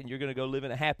magic, and you're going to go live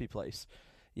in a happy place.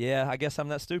 Yeah, I guess I'm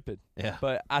not stupid. Yeah.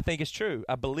 But I think it's true.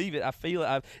 I believe it. I feel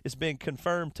it. It's been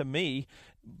confirmed to me.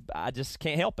 I just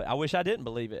can't help it. I wish I didn't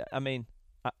believe it. I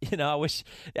wish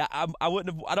I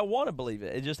wouldn't have. I don't want to believe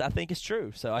it. I think it's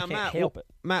true, so I can't help it.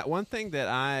 Matt, one thing that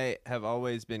I have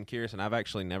always been curious, and I've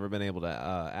actually never been able to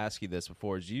ask you this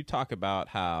before, is you talk about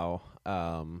how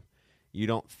you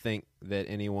don't think that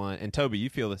anyone, and Toby, you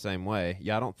feel the same way.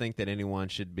 Yeah, I don't think that anyone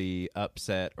should be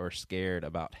upset or scared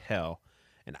about hell.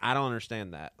 And I don't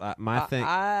understand that.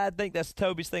 I think that's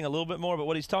Toby's thing a little bit more, but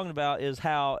what he's talking about is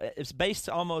how it's based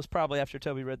almost probably after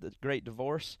Toby read The Great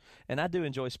Divorce. And I do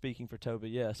enjoy speaking for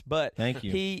Toby, yes. But thank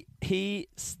you.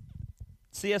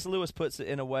 C.S. Lewis puts it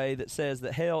in a way that says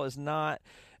that hell is not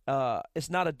it's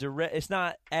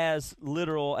not as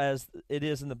literal as it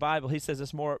is in the Bible. He says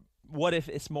it's more. What if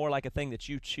it's more like a thing that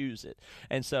you choose it?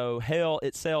 And so hell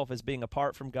itself is being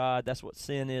apart from God. That's what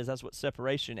sin is. That's what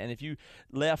separation. And if you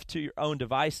left to your own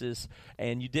devices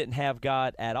and you didn't have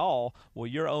God at all, well,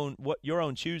 your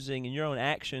own choosing and your own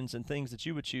actions and things that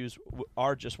you would choose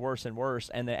are just worse and worse,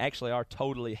 and they actually are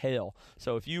totally hell.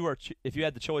 So if you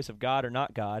had the choice of God or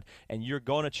not God, and you're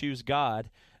going to choose God,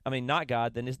 not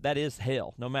God, then that is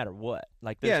hell, no matter what.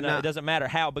 Like, it doesn't matter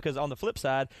how, because on the flip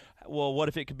side, well, what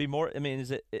if it could be more?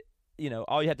 Is it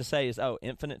all you have to say is,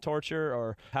 infinite torture,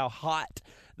 or how hot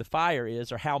the fire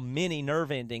is, or how many nerve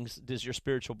endings does your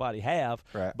spiritual body have.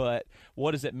 Right. But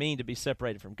what does it mean to be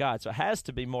separated from God? So it has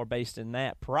to be more based in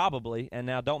that, probably. And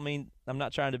now I'm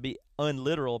not trying to be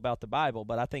unliteral about the Bible,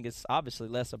 but I think it's obviously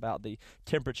less about the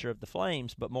temperature of the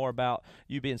flames, but more about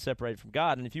you being separated from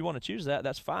God. And if you want to choose that,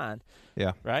 that's fine.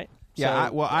 Yeah. Right? Yeah,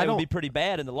 So, it would be pretty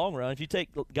bad in the long run. If you take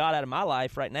God out of my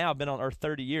life right now, I've been on earth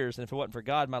 30 years, and if it wasn't for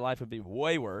God, my life would be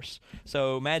way worse.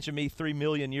 So imagine me 3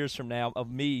 million years from now of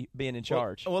me being in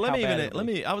charge. Well,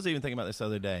 I was even thinking about this the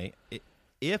other day.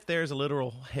 If there's a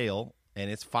literal hell and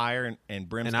it's fire and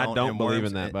brimstone, and I don't believe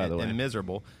in that, and, by the way, and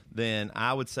miserable, then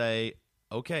I would say,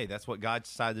 okay, that's what God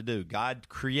decided to do. God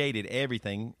created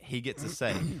everything; He gets to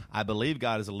say. I believe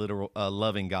God is a literal,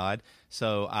 loving God,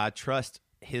 so I trust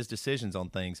His decisions on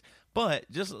things. But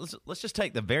let's just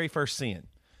take the very first sin.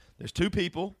 There's two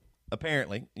people,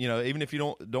 apparently. Even if you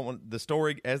don't want the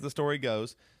story as the story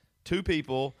goes, two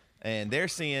people and their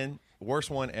sin, worst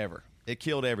one ever. It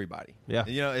killed everybody. Yeah.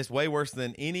 It's way worse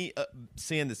than any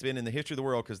sin that's been in the history of the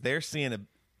world because their sin,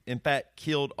 in fact,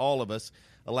 killed all of us,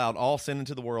 allowed all sin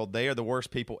into the world. They are the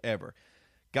worst people ever.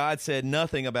 God said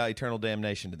nothing about eternal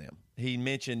damnation to them. He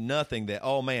mentioned nothing that,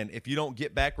 oh, man, if you don't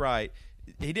get back right,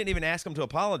 He didn't even ask them to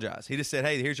apologize. He just said,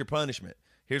 hey, here's your punishment.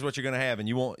 Here's what you're going to have, and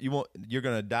you're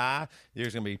going to die.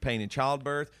 There's going to be pain in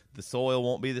childbirth. The soil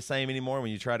won't be the same anymore when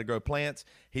you try to grow plants.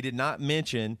 He did not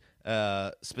mention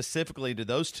specifically to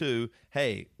those two,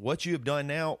 hey, what you have done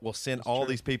now will send all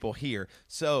these people here.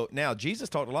 So now Jesus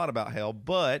talked a lot about hell,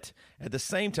 but at the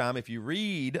same time, if you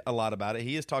read a lot about it,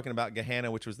 he is talking about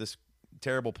Gehenna, which was this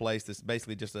terrible place that's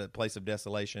basically just a place of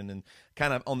desolation and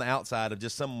kind of on the outside of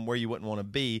just somewhere you wouldn't want to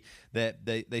be that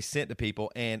they sent to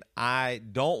people. And I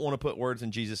don't want to put words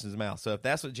in Jesus' mouth. So if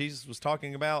that's what Jesus was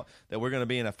talking about, that we're going to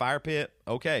be in a fire pit,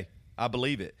 okay, I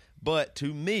believe it. But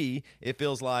to me, it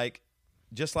feels like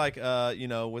just like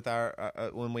with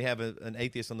our when we have an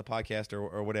atheist on the podcast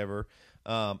or whatever,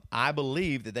 I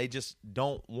believe that they just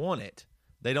don't want it.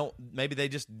 Maybe they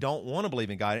just don't want to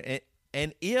believe in God.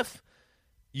 And if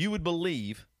you would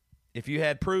believe, if you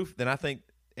had proof, then I think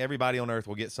everybody on earth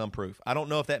will get some proof. I don't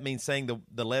know if that means saying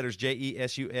the letters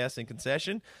JESUS in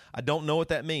concession. I don't know what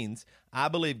that means. I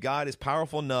believe God is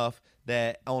powerful enough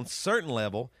that on certain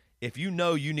level, if you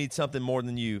know you need something more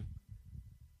than you,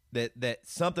 that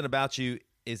something about you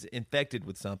is infected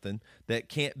with something that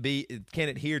can't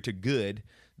adhere to good,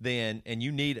 then and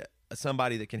you need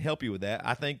somebody that can help you with that,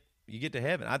 I think you get to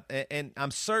heaven. And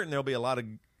I'm certain there'll be a lot of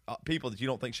people that you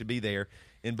don't think should be there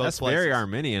in both places. That's very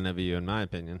Arminian of you, in my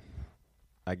opinion.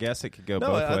 I guess it could go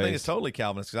both ways. I think it's totally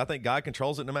Calvinist because I think God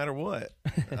controls it no matter what.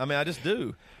 I mean, I just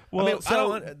do. Well,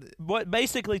 what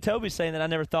basically Toby's saying that I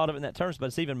never thought of it in that terms, but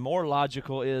it's even more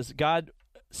logical is God,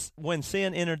 when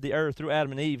sin entered the earth through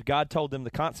Adam and Eve, God told them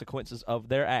the consequences of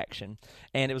their action,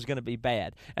 and it was going to be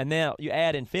bad. And now you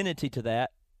add infinity to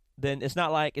that, then it's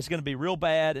not like it's going to be real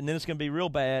bad, and then it's going to be real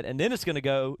bad, and then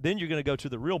then you're going to go to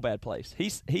the real bad place.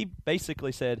 He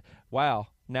basically said, wow,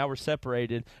 now we're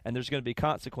separated, and there's going to be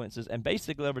consequences. And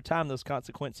basically over time, those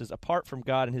consequences, apart from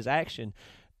God and his action,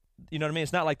 you know what I mean?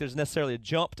 It's not like there's necessarily a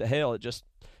jump to hell.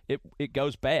 It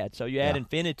goes bad. So you add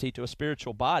infinity to a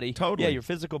spiritual body. Totally. Yeah, your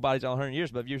physical body's on 100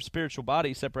 years, but if your spiritual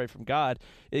body is separated from God,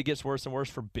 it gets worse and worse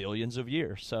for billions of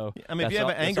years. So I mean, if you have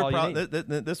an anger problem,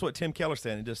 this is what Tim Keller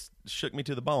said. It just shook me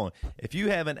to the bone. If you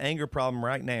have an anger problem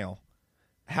right now,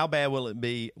 how bad will it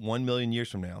be 1 million years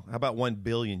from now? How about 1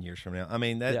 billion years from now? I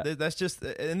mean, that's just,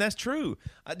 and that's true.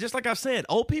 Just like I've said,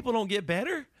 old people don't get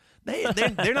better.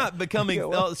 They're not becoming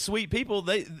sweet people.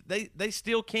 They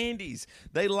steal candies.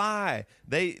 They lie.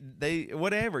 They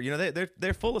whatever.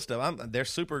 They're full of stuff. They're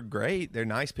super great. They're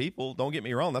nice people. Don't get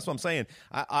me wrong. That's what I'm saying.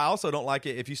 I also don't like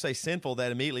it if you say sinful.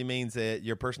 That immediately means that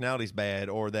your personality's bad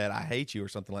or that I hate you or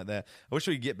something like that. I wish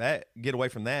we could get away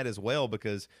from that as well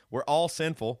because we're all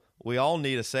sinful. We all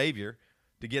need a savior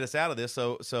to get us out of this.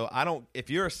 So I don't. If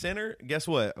you're a sinner, guess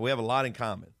what? We have a lot in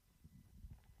common.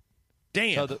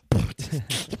 Damn.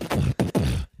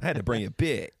 I had to bring it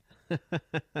big.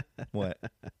 What?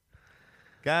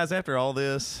 Guys, after all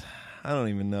this, I don't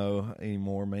even know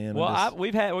anymore, man. Well,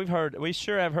 we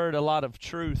sure have heard a lot of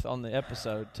truth on the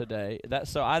episode today.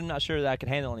 So I'm not sure that I can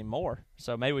handle any more.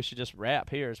 So maybe we should just wrap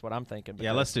here is what I'm thinking.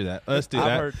 Yeah, let's do that. Let's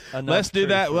do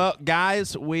that. Well,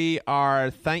 guys, we are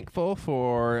thankful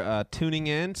for tuning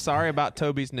in. Sorry about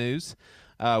Toby's news.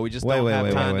 We just don't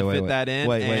have time to fit that in.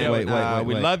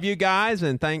 We love you guys,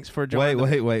 and thanks for joining.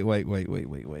 Wait.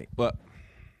 What?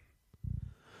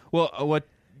 Well,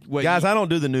 what guys, I don't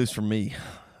do the news for me.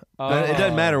 It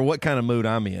doesn't matter what kind of mood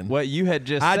I'm in. What you had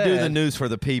just said. I do the news for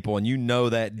the people, and you know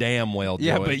that damn well, Joey.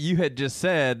 Yeah, but you had just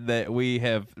said that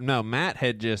Matt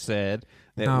had just said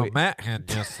that Matt had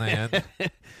just said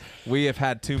we have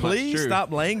had too much truth. Please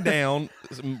stop laying down,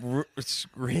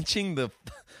 wrenching the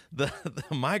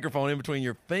microphone in between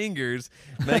your fingers,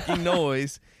 making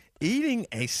noise. Eating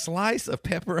a slice of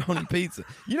pepperoni pizza.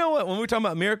 You know what? When we're talking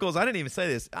about miracles, I didn't even say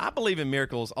this. I believe in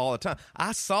miracles all the time.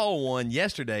 I saw one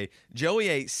yesterday. Joey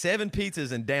ate 7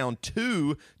 pizzas and downed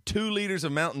 2 liters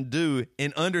of Mountain Dew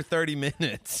in under 30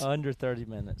 minutes. Under 30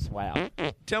 minutes. Wow.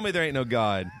 Tell me there ain't no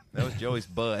God. That was Joey's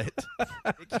butt.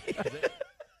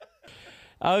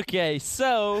 Okay,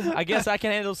 so I guess I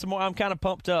can handle some more. I'm kind of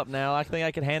pumped up now. I think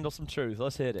I can handle some truth.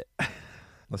 Let's hit it.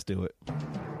 Let's do it.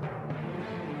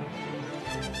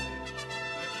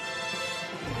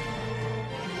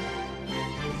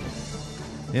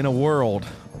 In a world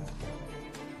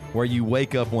where you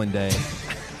wake up one day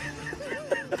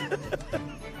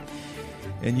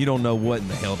and you don't know what in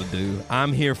the hell to do,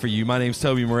 I'm here for you. My name's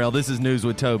Toby Morrell. This is News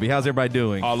with Toby. How's everybody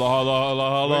doing? We're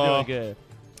doing good.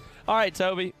 All right,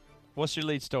 Toby, what's your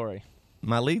lead story?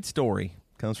 My lead story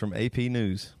comes from AP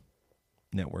News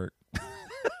Network.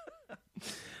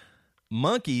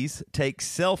 Monkeys take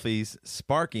selfies,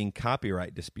 sparking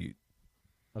copyright dispute.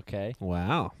 Okay.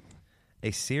 Wow. A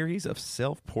series of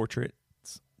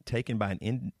self-portraits taken by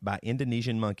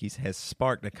Indonesian monkeys has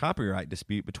sparked a copyright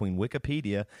dispute between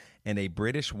Wikipedia and a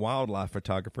British wildlife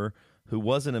photographer who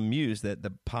wasn't amused that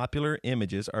the popular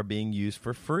images are being used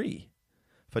for free.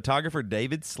 Photographer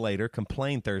David Slater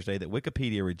complained Thursday that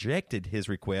Wikipedia rejected his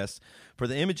request for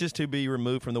the images to be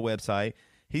removed from the website.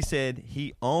 He said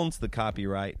he owns the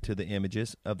copyright to the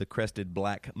images of the crested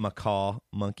black macaw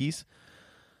monkeys.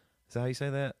 Is that how you say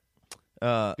that?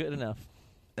 Good enough.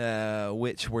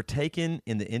 Which were taken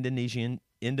in the Indonesian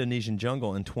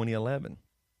jungle in 2011.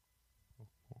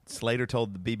 Slater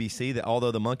told the BBC that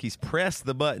although the monkeys pressed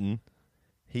the button,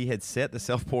 he had set the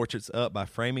self-portraits up by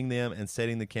framing them and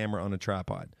setting the camera on a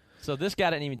tripod. So this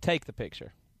guy didn't even take the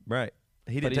picture. Right.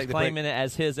 He But didn't he's take the claiming it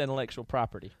as his intellectual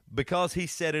property. because he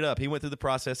set it up. He went through the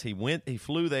process. He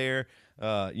flew there,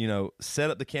 set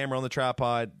up the camera on the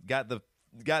tripod, got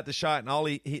the shot,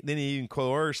 and then he even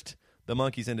coerced the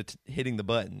monkeys into hitting the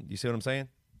button. You see what I'm saying?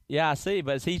 Yeah, I see.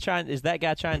 But is that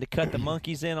guy trying to cut the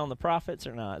monkeys in on the profits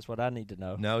or not? Is what I need to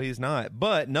know. No, he's not.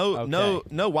 But no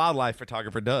wildlife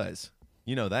photographer does.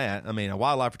 You know that. I mean, a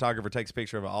wildlife photographer takes a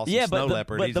picture of an awesome snow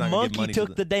leopard. But he's the not gonna give monkey money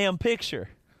took the damn picture.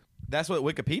 That's what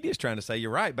Wikipedia is trying to say.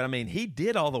 You're right. But, I mean, he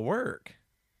did all the work.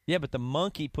 Yeah, but the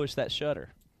monkey pushed that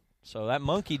shutter. So that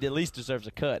monkey at least deserves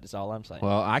a cut, is all I'm saying.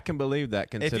 Well, I can believe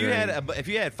that considering. If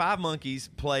you had 5 monkeys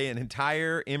play an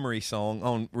entire Emery song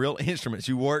on real instruments,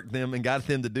 you worked them and got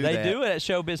them to do that. They do it at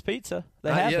Showbiz Pizza.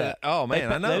 They have that. Oh,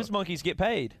 man, I know. Those monkeys get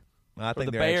paid. I think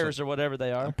the they're bears or whatever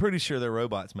they are. I'm pretty sure they're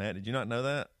robots, Matt. Did you not know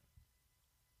that?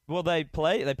 Well, they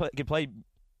can play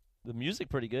the music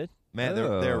pretty good. Matt,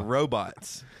 they're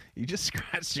robots. You just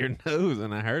scratched your nose,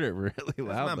 and I heard it really That's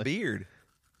loudly. my beard.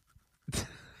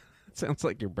 It sounds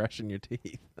like you're brushing your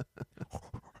teeth.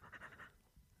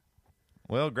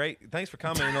 Well, great. Thanks for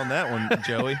commenting on that one,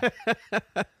 Joey.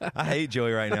 I hate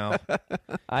Joey right now.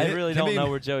 I really don't know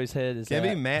where Joey's head is Can at.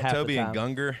 it be Matt, half the Toby, and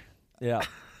time. Gungor? Yeah.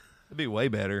 It'd be way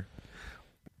better.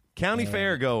 County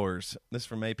fair goers. This is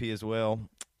from AP as well.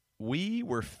 We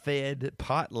were fed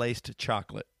pot-laced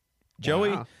chocolate.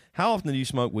 Joey, Wow. how often do you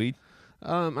smoke weed?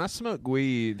 I smoke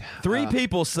weed. 3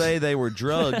 people say they were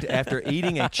drugged after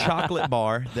eating a chocolate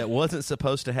bar that wasn't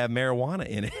supposed to have marijuana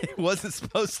in it. It wasn't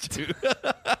supposed to.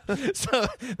 So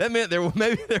that meant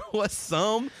maybe there was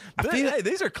some. But hey,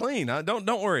 these are clean. Don't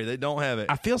worry. They don't have it.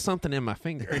 I feel something in my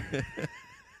finger.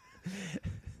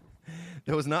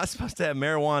 It was not supposed to have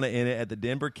marijuana in it at the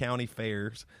Denver County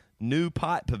Fair's new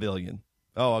pot pavilion.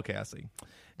 Oh, okay, I see.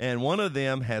 And one of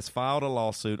them has filed a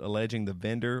lawsuit alleging the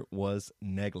vendor was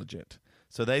negligent.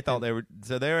 So they thought they were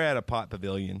at a pot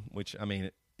pavilion, which, I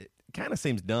mean, it kind of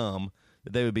seems dumb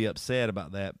that they would be upset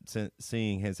about that,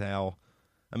 seeing as how,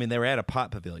 I mean, they were at a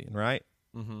pot pavilion, right?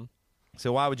 Mm-hmm.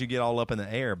 So why would you get all up in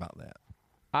the air about that?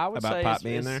 I would About say pot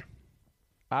being there?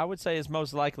 I would say it's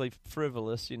most likely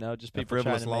frivolous, just people trying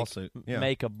frivolous to lawsuit. Yeah.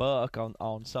 make a buck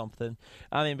on something.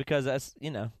 I mean, because that's,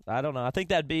 I don't know. I think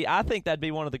that'd be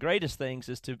one of the greatest things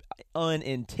is to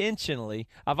unintentionally,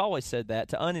 I've always said that,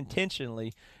 to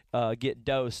unintentionally get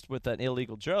dosed with an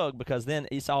illegal drug, because then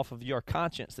it's off of your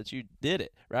conscience that you did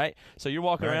it, right? So you're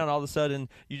walking around, all of a sudden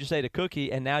you just ate a cookie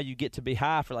and now you get to be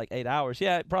high for like 8 hours.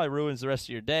 Yeah, it probably ruins the rest of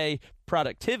your day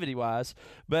productivity wise,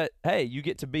 but hey, you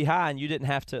get to be high and you didn't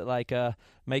have to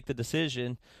make the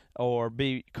decision or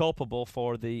be culpable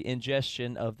for the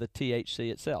ingestion of the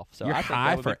THC itself. So You're I think high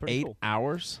that would for be pretty 8 cool.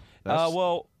 hours?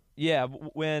 Well, yeah.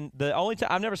 When the only time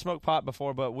I've never smoked pot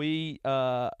before, but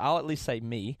I'll at least say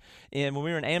me. And when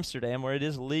we were in Amsterdam, where it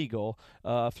is legal,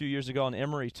 a few years ago on the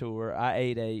Emery tour, I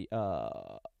ate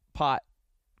a pot,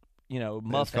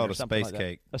 muffin called or a something space like that.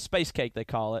 cake. A space cake, they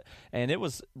call it. And it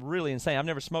was really insane. I've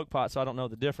never smoked pot, so I don't know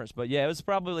the difference. But, yeah, it was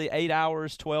probably 8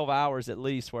 hours, 12 hours at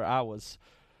least where I was –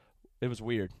 it was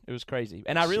weird. It was crazy.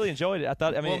 And I really enjoyed it. I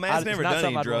thought – I mean, well, Matt's never done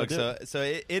any drugs, do. so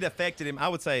it affected him, I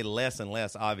would say, less and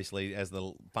less, obviously, as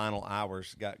the final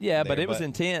hours got Yeah, there. but it was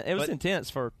intense. It was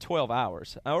intense for 12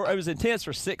 hours. Or it was intense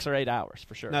for 6 or 8 hours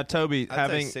for sure. Now, Toby, I'd say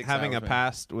having 6 a hours,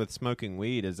 past with smoking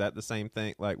weed, is that the same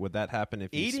thing? Like, would that happen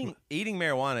if you eating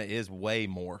marijuana is way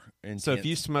more intense. So if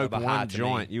you smoke of a high one to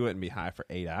joint, me. you wouldn't be high for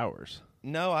 8 hours.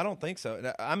 No, I don't think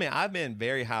so. I mean, I've been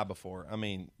very high before. I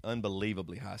mean,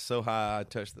 unbelievably high. So high I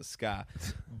touched the sky.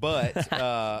 But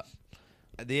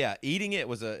yeah, eating it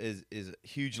is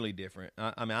hugely different.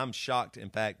 I mean, I'm shocked, in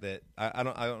fact, that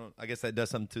I guess that does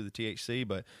something to the THC.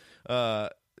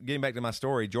 But getting back to my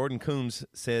story, Jordan Coombs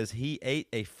says he ate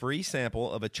a free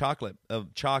sample of chocolate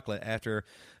after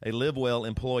a Live Well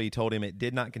employee told him it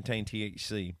did not contain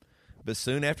THC. But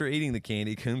soon after eating the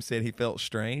candy, Coombs said he felt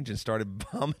strange and started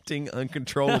vomiting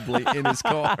uncontrollably in his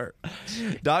car.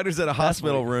 Doctors at a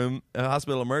hospital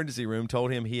emergency room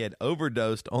told him he had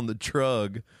overdosed on the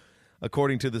drug,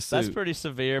 according to the suit. That's pretty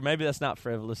severe. Maybe that's not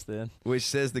frivolous then. Which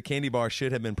says the candy bar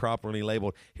should have been properly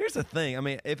labeled. Here's the thing. I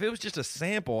mean, if it was just a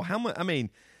sample, how much? I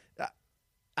mean,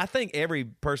 I think every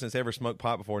person that's ever smoked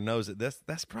pot before knows that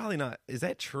that's probably not. Is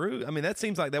that true? I mean, that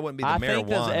seems like that wouldn't be the marijuana. I think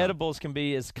those edibles can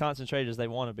be as concentrated as they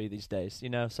want to be these days,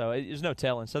 So there's no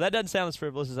telling. So that doesn't sound as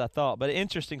frivolous as I thought, but an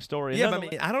interesting story. Yeah, but I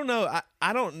mean, I don't know.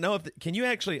 I don't know if can you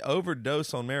actually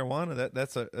overdose on marijuana?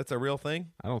 That's a real thing.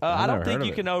 I don't think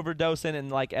you can overdose in it,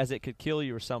 like as it could kill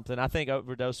you or something. I think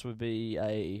overdose would be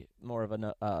a more of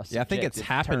a I think it's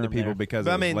happened to people because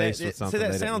but it was laced with something. So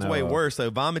that they sounds didn't way know of. worse, though.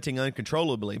 Vomiting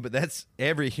uncontrollably, but that's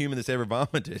every human that's ever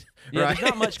vomited. Yeah, right? there's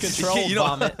not much controlled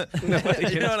vomit.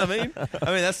 You know what I mean?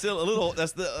 I mean, that's still a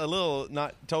little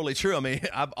not totally true. I mean,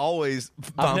 I've always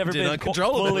vomited I've never been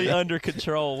uncontrollably. fully under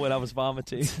control when I was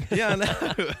vomiting. Yeah, I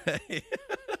know.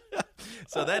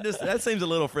 So that seems a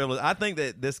little frivolous. I think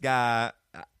that this guy,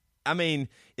 I mean,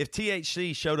 if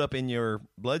THC showed up in your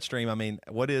bloodstream, I mean,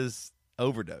 what is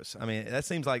overdose? I mean, that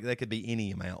seems like that could be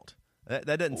any amount. That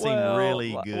doesn't seem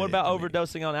really good. What about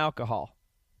overdosing on alcohol?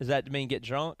 Does that mean get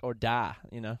drunk or die?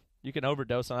 You can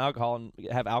overdose on alcohol and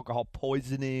have alcohol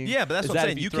poisoning. Yeah, but that's what I'm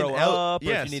saying. If you can throw up,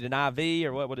 yes. or if you need an IV,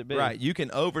 or what would it be? Right, you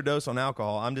can overdose on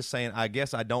alcohol. I'm just saying. I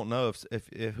guess I don't know if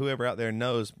whoever out there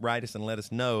knows, write us and let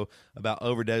us know about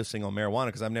overdosing on marijuana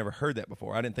because I've never heard that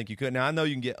before. I didn't think you could. Now I know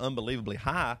you can get unbelievably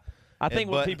high. I think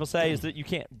what people say is that you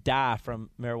can't die from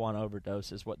marijuana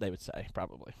overdose is what they would say,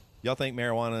 probably. Y'all think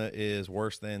marijuana is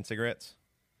worse than cigarettes?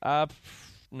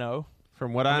 No.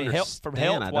 From what I understand, from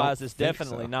health-wise, it's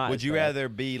definitely not. Would you rather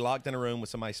be locked in a room with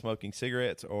somebody smoking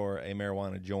cigarettes or a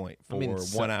marijuana joint for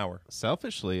 1 hour?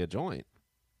 Selfishly, a joint.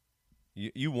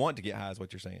 You want to get high is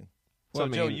what you're saying. So,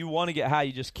 Joe, you want to get high,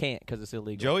 you just can't because it's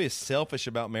illegal. Joey is selfish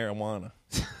about marijuana.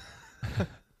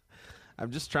 I'm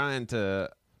just trying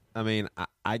to. I mean,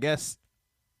 I guess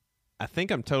I think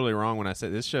I'm totally wrong when I say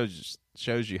this shows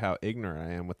you how ignorant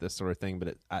I am with this sort of thing.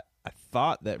 But I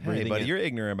thought that breathing. Hey, buddy, you're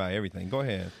ignorant about everything. Go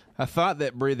ahead. I thought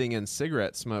that breathing in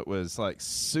cigarette smoke was like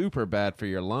super bad for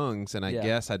your lungs, and I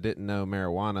guess I didn't know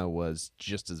marijuana was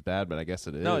just as bad. But I guess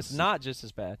it is. No, it's not just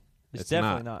as bad. It's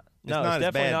definitely not. No, it's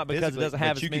definitely not because it doesn't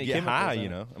have as many chemicals.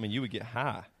 High, I mean, you would get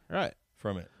high, right,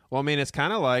 from it. Well, I mean, it's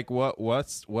kind of like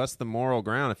what's the moral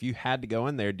ground? If you had to go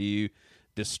in there, do you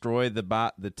destroy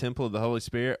the temple of the Holy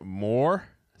Spirit more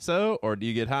so, or do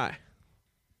you get high?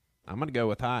 I'm going to go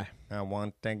with high. I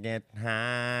want to get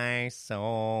high,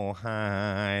 so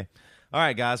high. All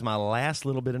right, guys, my last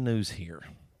little bit of news here.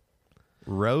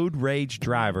 Road rage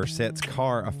driver sets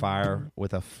car afire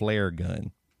with a flare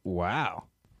gun. Wow.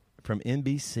 From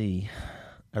NBC,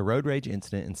 a road rage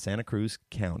incident in Santa Cruz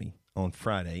County on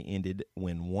Friday ended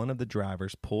when one of the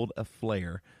drivers pulled a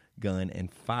flare gun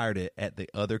and fired it at the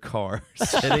other car,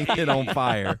 setting it on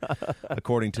fire,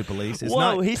 according to police.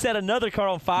 He set another car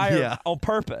on fire on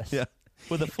purpose. Yeah.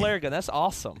 With a flare gun. That's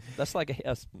awesome. That's like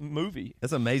a movie.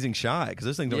 That's an amazing shot because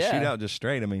this thing don't shoot out just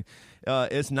straight. I mean,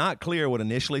 it's not clear what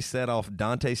initially set off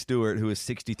Dante Stewart, who is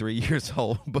 63 years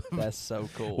old. But that's so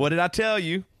cool. What did I tell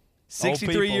you?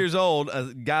 63 years old,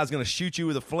 a guy's going to shoot you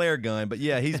with a flare gun. But,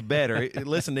 yeah, he's better.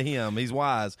 Listen to him. He's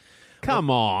wise.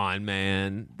 Come on,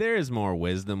 man. There is more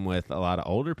wisdom with a lot of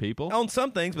older people. On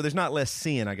some things, but there's not less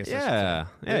sin, I guess. Yeah.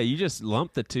 Yeah, you just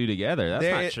lump the two together. That's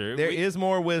not true. There is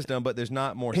more wisdom, but there's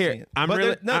not more sin.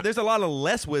 There's a lot of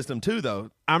less wisdom, too, though.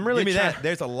 I'm really Give me that.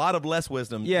 There's a lot of less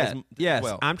wisdom. Yes.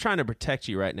 Well. I'm trying to protect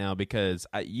you right now because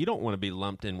you don't want to be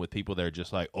lumped in with people that are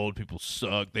just like, old people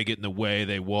suck. They get in the way.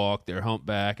 They walk. They're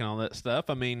humpback and all that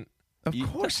stuff. I mean, Of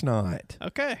course not.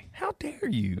 Okay. How dare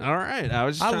you? All right. I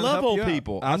was just I trying to love help old you out.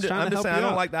 people. I I'm was just trying to help saying, I you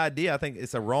don't out. like the idea. I think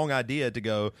it's a wrong idea to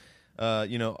go,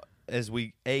 as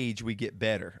we age, we get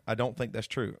better. I don't think that's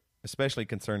true, especially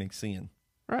concerning sin.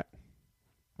 Right.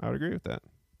 I would agree with that.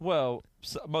 Well,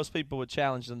 most people would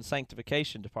challenge in the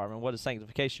sanctification department. What does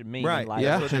sanctification mean? Right. In light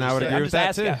Yeah, of what and you I would said? agree I'm with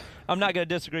just that, asking, too. I'm not going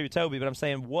to disagree with Toby, but I'm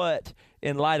saying what,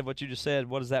 in light of what you just said,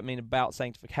 what does that mean about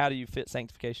sanctification? How do you fit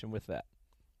sanctification with that?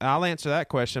 I'll answer that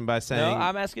question by saying. No,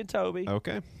 I'm asking Toby.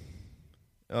 Okay.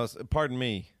 Pardon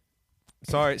me.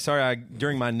 Sorry.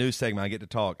 During my news segment, I get to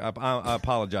talk. I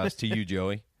apologize to you,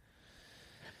 Joey.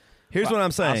 Here's what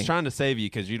I'm saying. I was trying to save you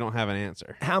because you don't have an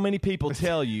answer. How many people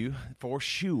tell you for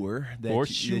sure that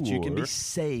you can be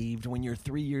saved when you're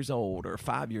 3 years old or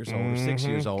 5 years old or 6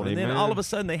 years old, and then Amen. all of a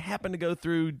sudden they happen to go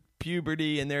through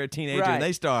puberty and they're a teenager Right. and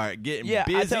they start getting Yeah,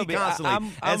 busy Toby, constantly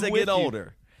I'm as they with get you.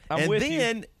 older. I'm with you.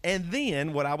 And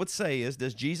then what I would say is,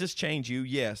 does Jesus change you?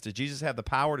 Yes. Does Jesus have the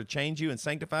power to change you and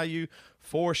sanctify you?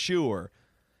 For sure.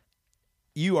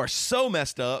 You are so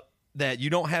messed up that you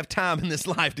don't have time in this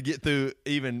life to get through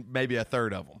even maybe a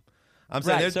third of them. I'm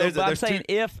saying Right. there's I'm saying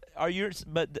two,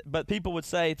 but people would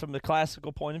say from the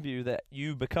classical point of view that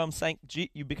you become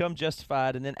you become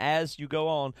justified, and then as you go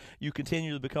on, you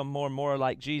continue to become more and more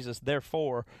like Jesus.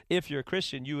 Therefore, if you're a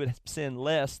Christian, you would sin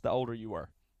less the older you were.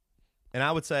 and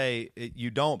I would say you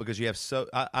don't, because you have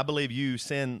I believe you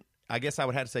sin. I guess I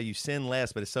would have to say you sin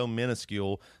less, but it's so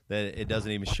minuscule that it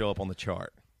doesn't even show up on the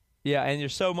chart. Yeah, and you're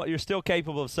still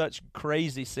capable of such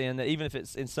crazy sin that even if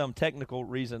it's in some technical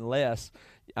reason less,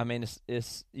 I mean,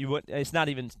 it's not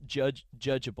even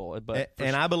judgeable. But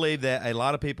I believe that a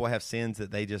lot of people have sins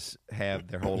that they just have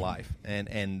their whole life,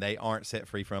 and they aren't set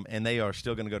free from, and they are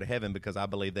still going to go to heaven because I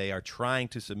believe they are trying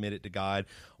to submit it to God,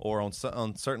 or on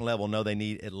certain level know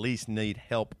they at least need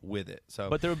help with it. So,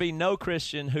 but there would be no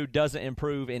Christian who doesn't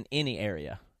improve in any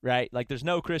area. Right, like there's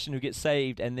no Christian who gets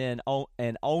saved and then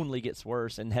only gets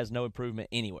worse and has no improvement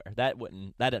anywhere. That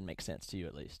doesn't make sense to you,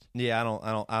 at least. Yeah, I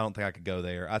don't think I could go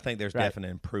there. I think there's definite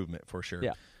improvement for sure.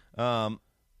 Yeah.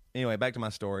 Anyway, back to my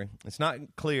story. It's not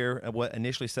clear what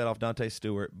initially set off Dante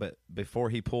Stewart, but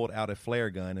before he pulled out a flare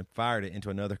gun and fired it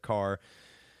into another car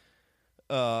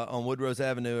on Woodrose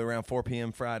Avenue around 4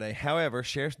 p.m. Friday. However,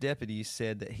 sheriff's deputies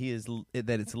said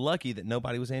that it's lucky that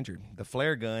nobody was injured. The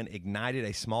flare gun ignited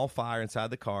a small fire inside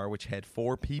the car, which had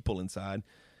 4 people inside.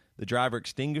 The driver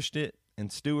extinguished it, and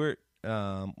Stewart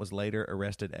was later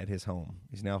arrested at his home.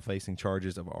 He's now facing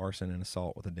charges of arson and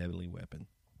assault with a deadly weapon.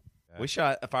 We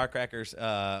shot firecrackers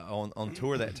on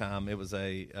tour that time. It was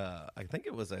I think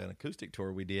it was an acoustic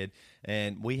tour we did,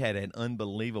 and we had an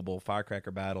unbelievable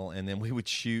firecracker battle, and then we would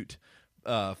shoot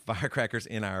firecrackers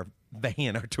in our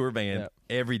tour van,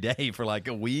 every day for like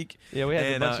a week. Yeah, we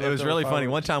had and it was really funny.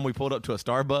 One time we pulled up to a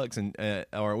Starbucks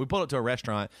or we pulled up to a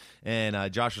restaurant,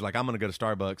 and Josh was like, "I'm going to go to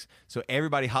Starbucks." So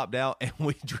everybody hopped out, and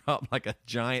we dropped like a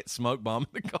giant smoke bomb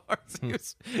in the car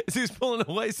as he was pulling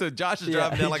away. So Josh is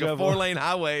driving down like a 4-lane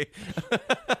highway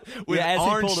with as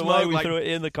orange he pulled smoke away, we threw it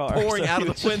in the car, pouring out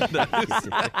of the windows.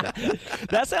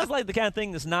 That sounds like the kind of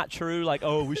thing that's not true. Like,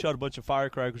 oh, we shot a bunch of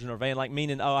firecrackers in our van. Like,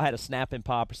 meaning, oh, I had a snapping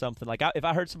pop or something. Like, if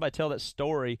I heard somebody tell that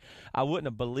story, I wouldn't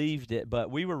have believed it.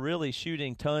 But we were really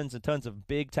shooting tons and tons of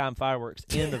big time fireworks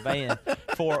in the van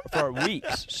for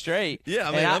weeks straight. Yeah,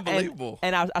 I mean, unbelievable.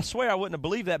 And I swear I wouldn't have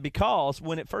believed that, because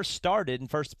when it first started and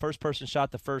first person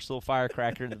shot the first little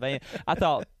firecracker in the van, I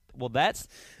thought, well, that's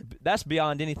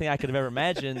beyond anything I could have ever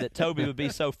imagined, that Toby would be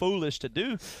so foolish to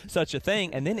do such a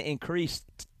thing. And then it increased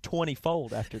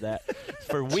 20-fold after that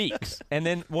for weeks. And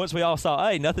then once we all saw,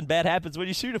 hey, nothing bad happens when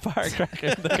you shoot a firecracker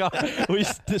in the car, we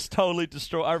just totally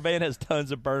destroy. Our van has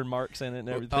tons of burn marks in it and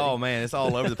everything. Oh man, it's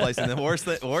all over the place. And the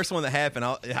worst one that happened,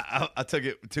 I took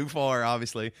it too far.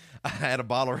 Obviously, I had a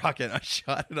bottle rocket, and I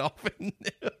shot it off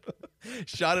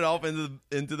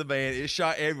into the van. It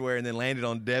shot everywhere and then landed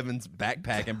on Devin's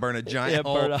backpack and burned a giant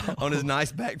hole on his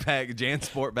nice backpack,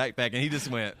 JanSport backpack, and he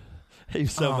just went.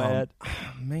 He's so mad.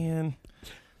 Man.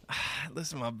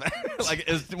 Listen, my back, like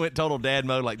it went total dad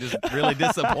mode, like just really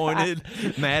disappointed,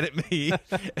 mad at me.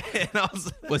 And I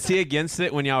was he against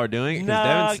it when y'all were doing it?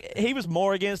 No, he was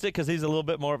more against it because he's a little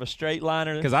bit more of a straight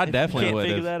liner. Because I definitely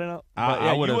would have.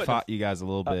 I would have fought you guys a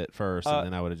little bit first, and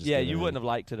then I would have just. Yeah, you wouldn't have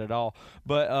liked it at all.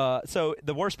 But so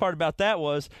the worst part about that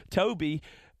was Toby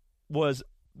was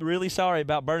really sorry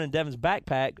about burning Devin's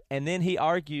backpack, and then he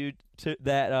argued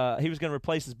that he was going to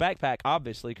replace his backpack,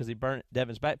 obviously, because he burnt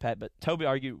Devin's backpack. But Toby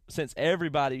argued since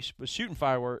everybody was shooting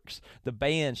fireworks, the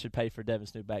band should pay for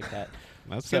Devin's new backpack.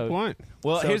 That's a good point.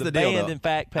 Well, so here's the deal, band, though. in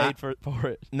fact, paid for it.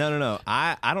 No.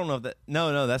 I don't know if that.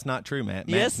 No, that's not true, Matt.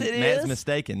 Yes, it Matt's is.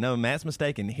 mistaken. No, Matt's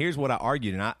mistaken. Here's what I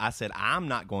argued, and I said I'm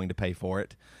not going to pay for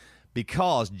it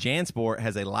because JanSport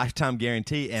has a lifetime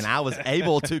guarantee, and I was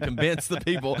able to convince the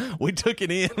people. We took it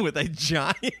in with a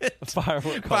giant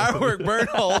firework burn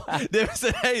hole. They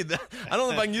said, "Hey, I don't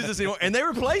know if I can use this anymore," and they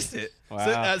replaced it.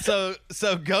 Wow. So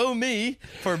go me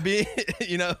for being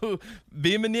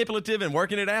being manipulative and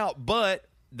working it out, but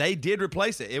they did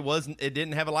replace it. It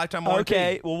didn't have a lifetime warranty.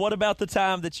 Okay, well, what about the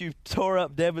time that you tore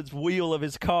up Devin's wheel of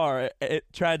his car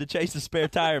trying to chase the spare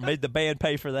tire and made the band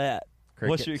pay for that?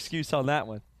 What's your excuse on that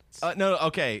one? No,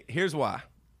 okay, here's why.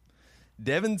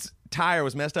 Devin's tire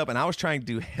was messed up, and I was trying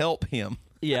to help him.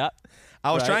 Yeah.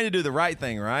 I was right. trying to do the right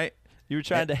thing, right? You were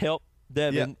trying to help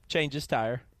Devin change his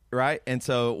tire. Right? And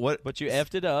so what? But you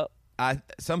effed it up. I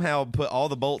somehow put all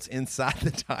the bolts inside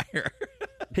the tire.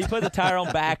 He put the tire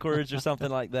on backwards or something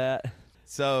like that.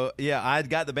 So, yeah, I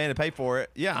got the band to pay for it.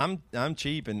 Yeah, I'm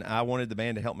cheap, and I wanted the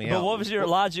band to help me out. But what was your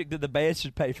logic that the band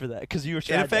should pay for that? Because you were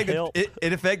trying to help.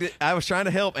 It affected. I was trying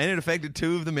to help, and it affected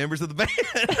two of the members of the band.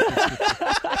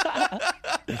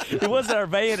 It wasn't our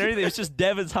band or anything. It was just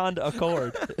Devin's Honda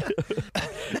Accord.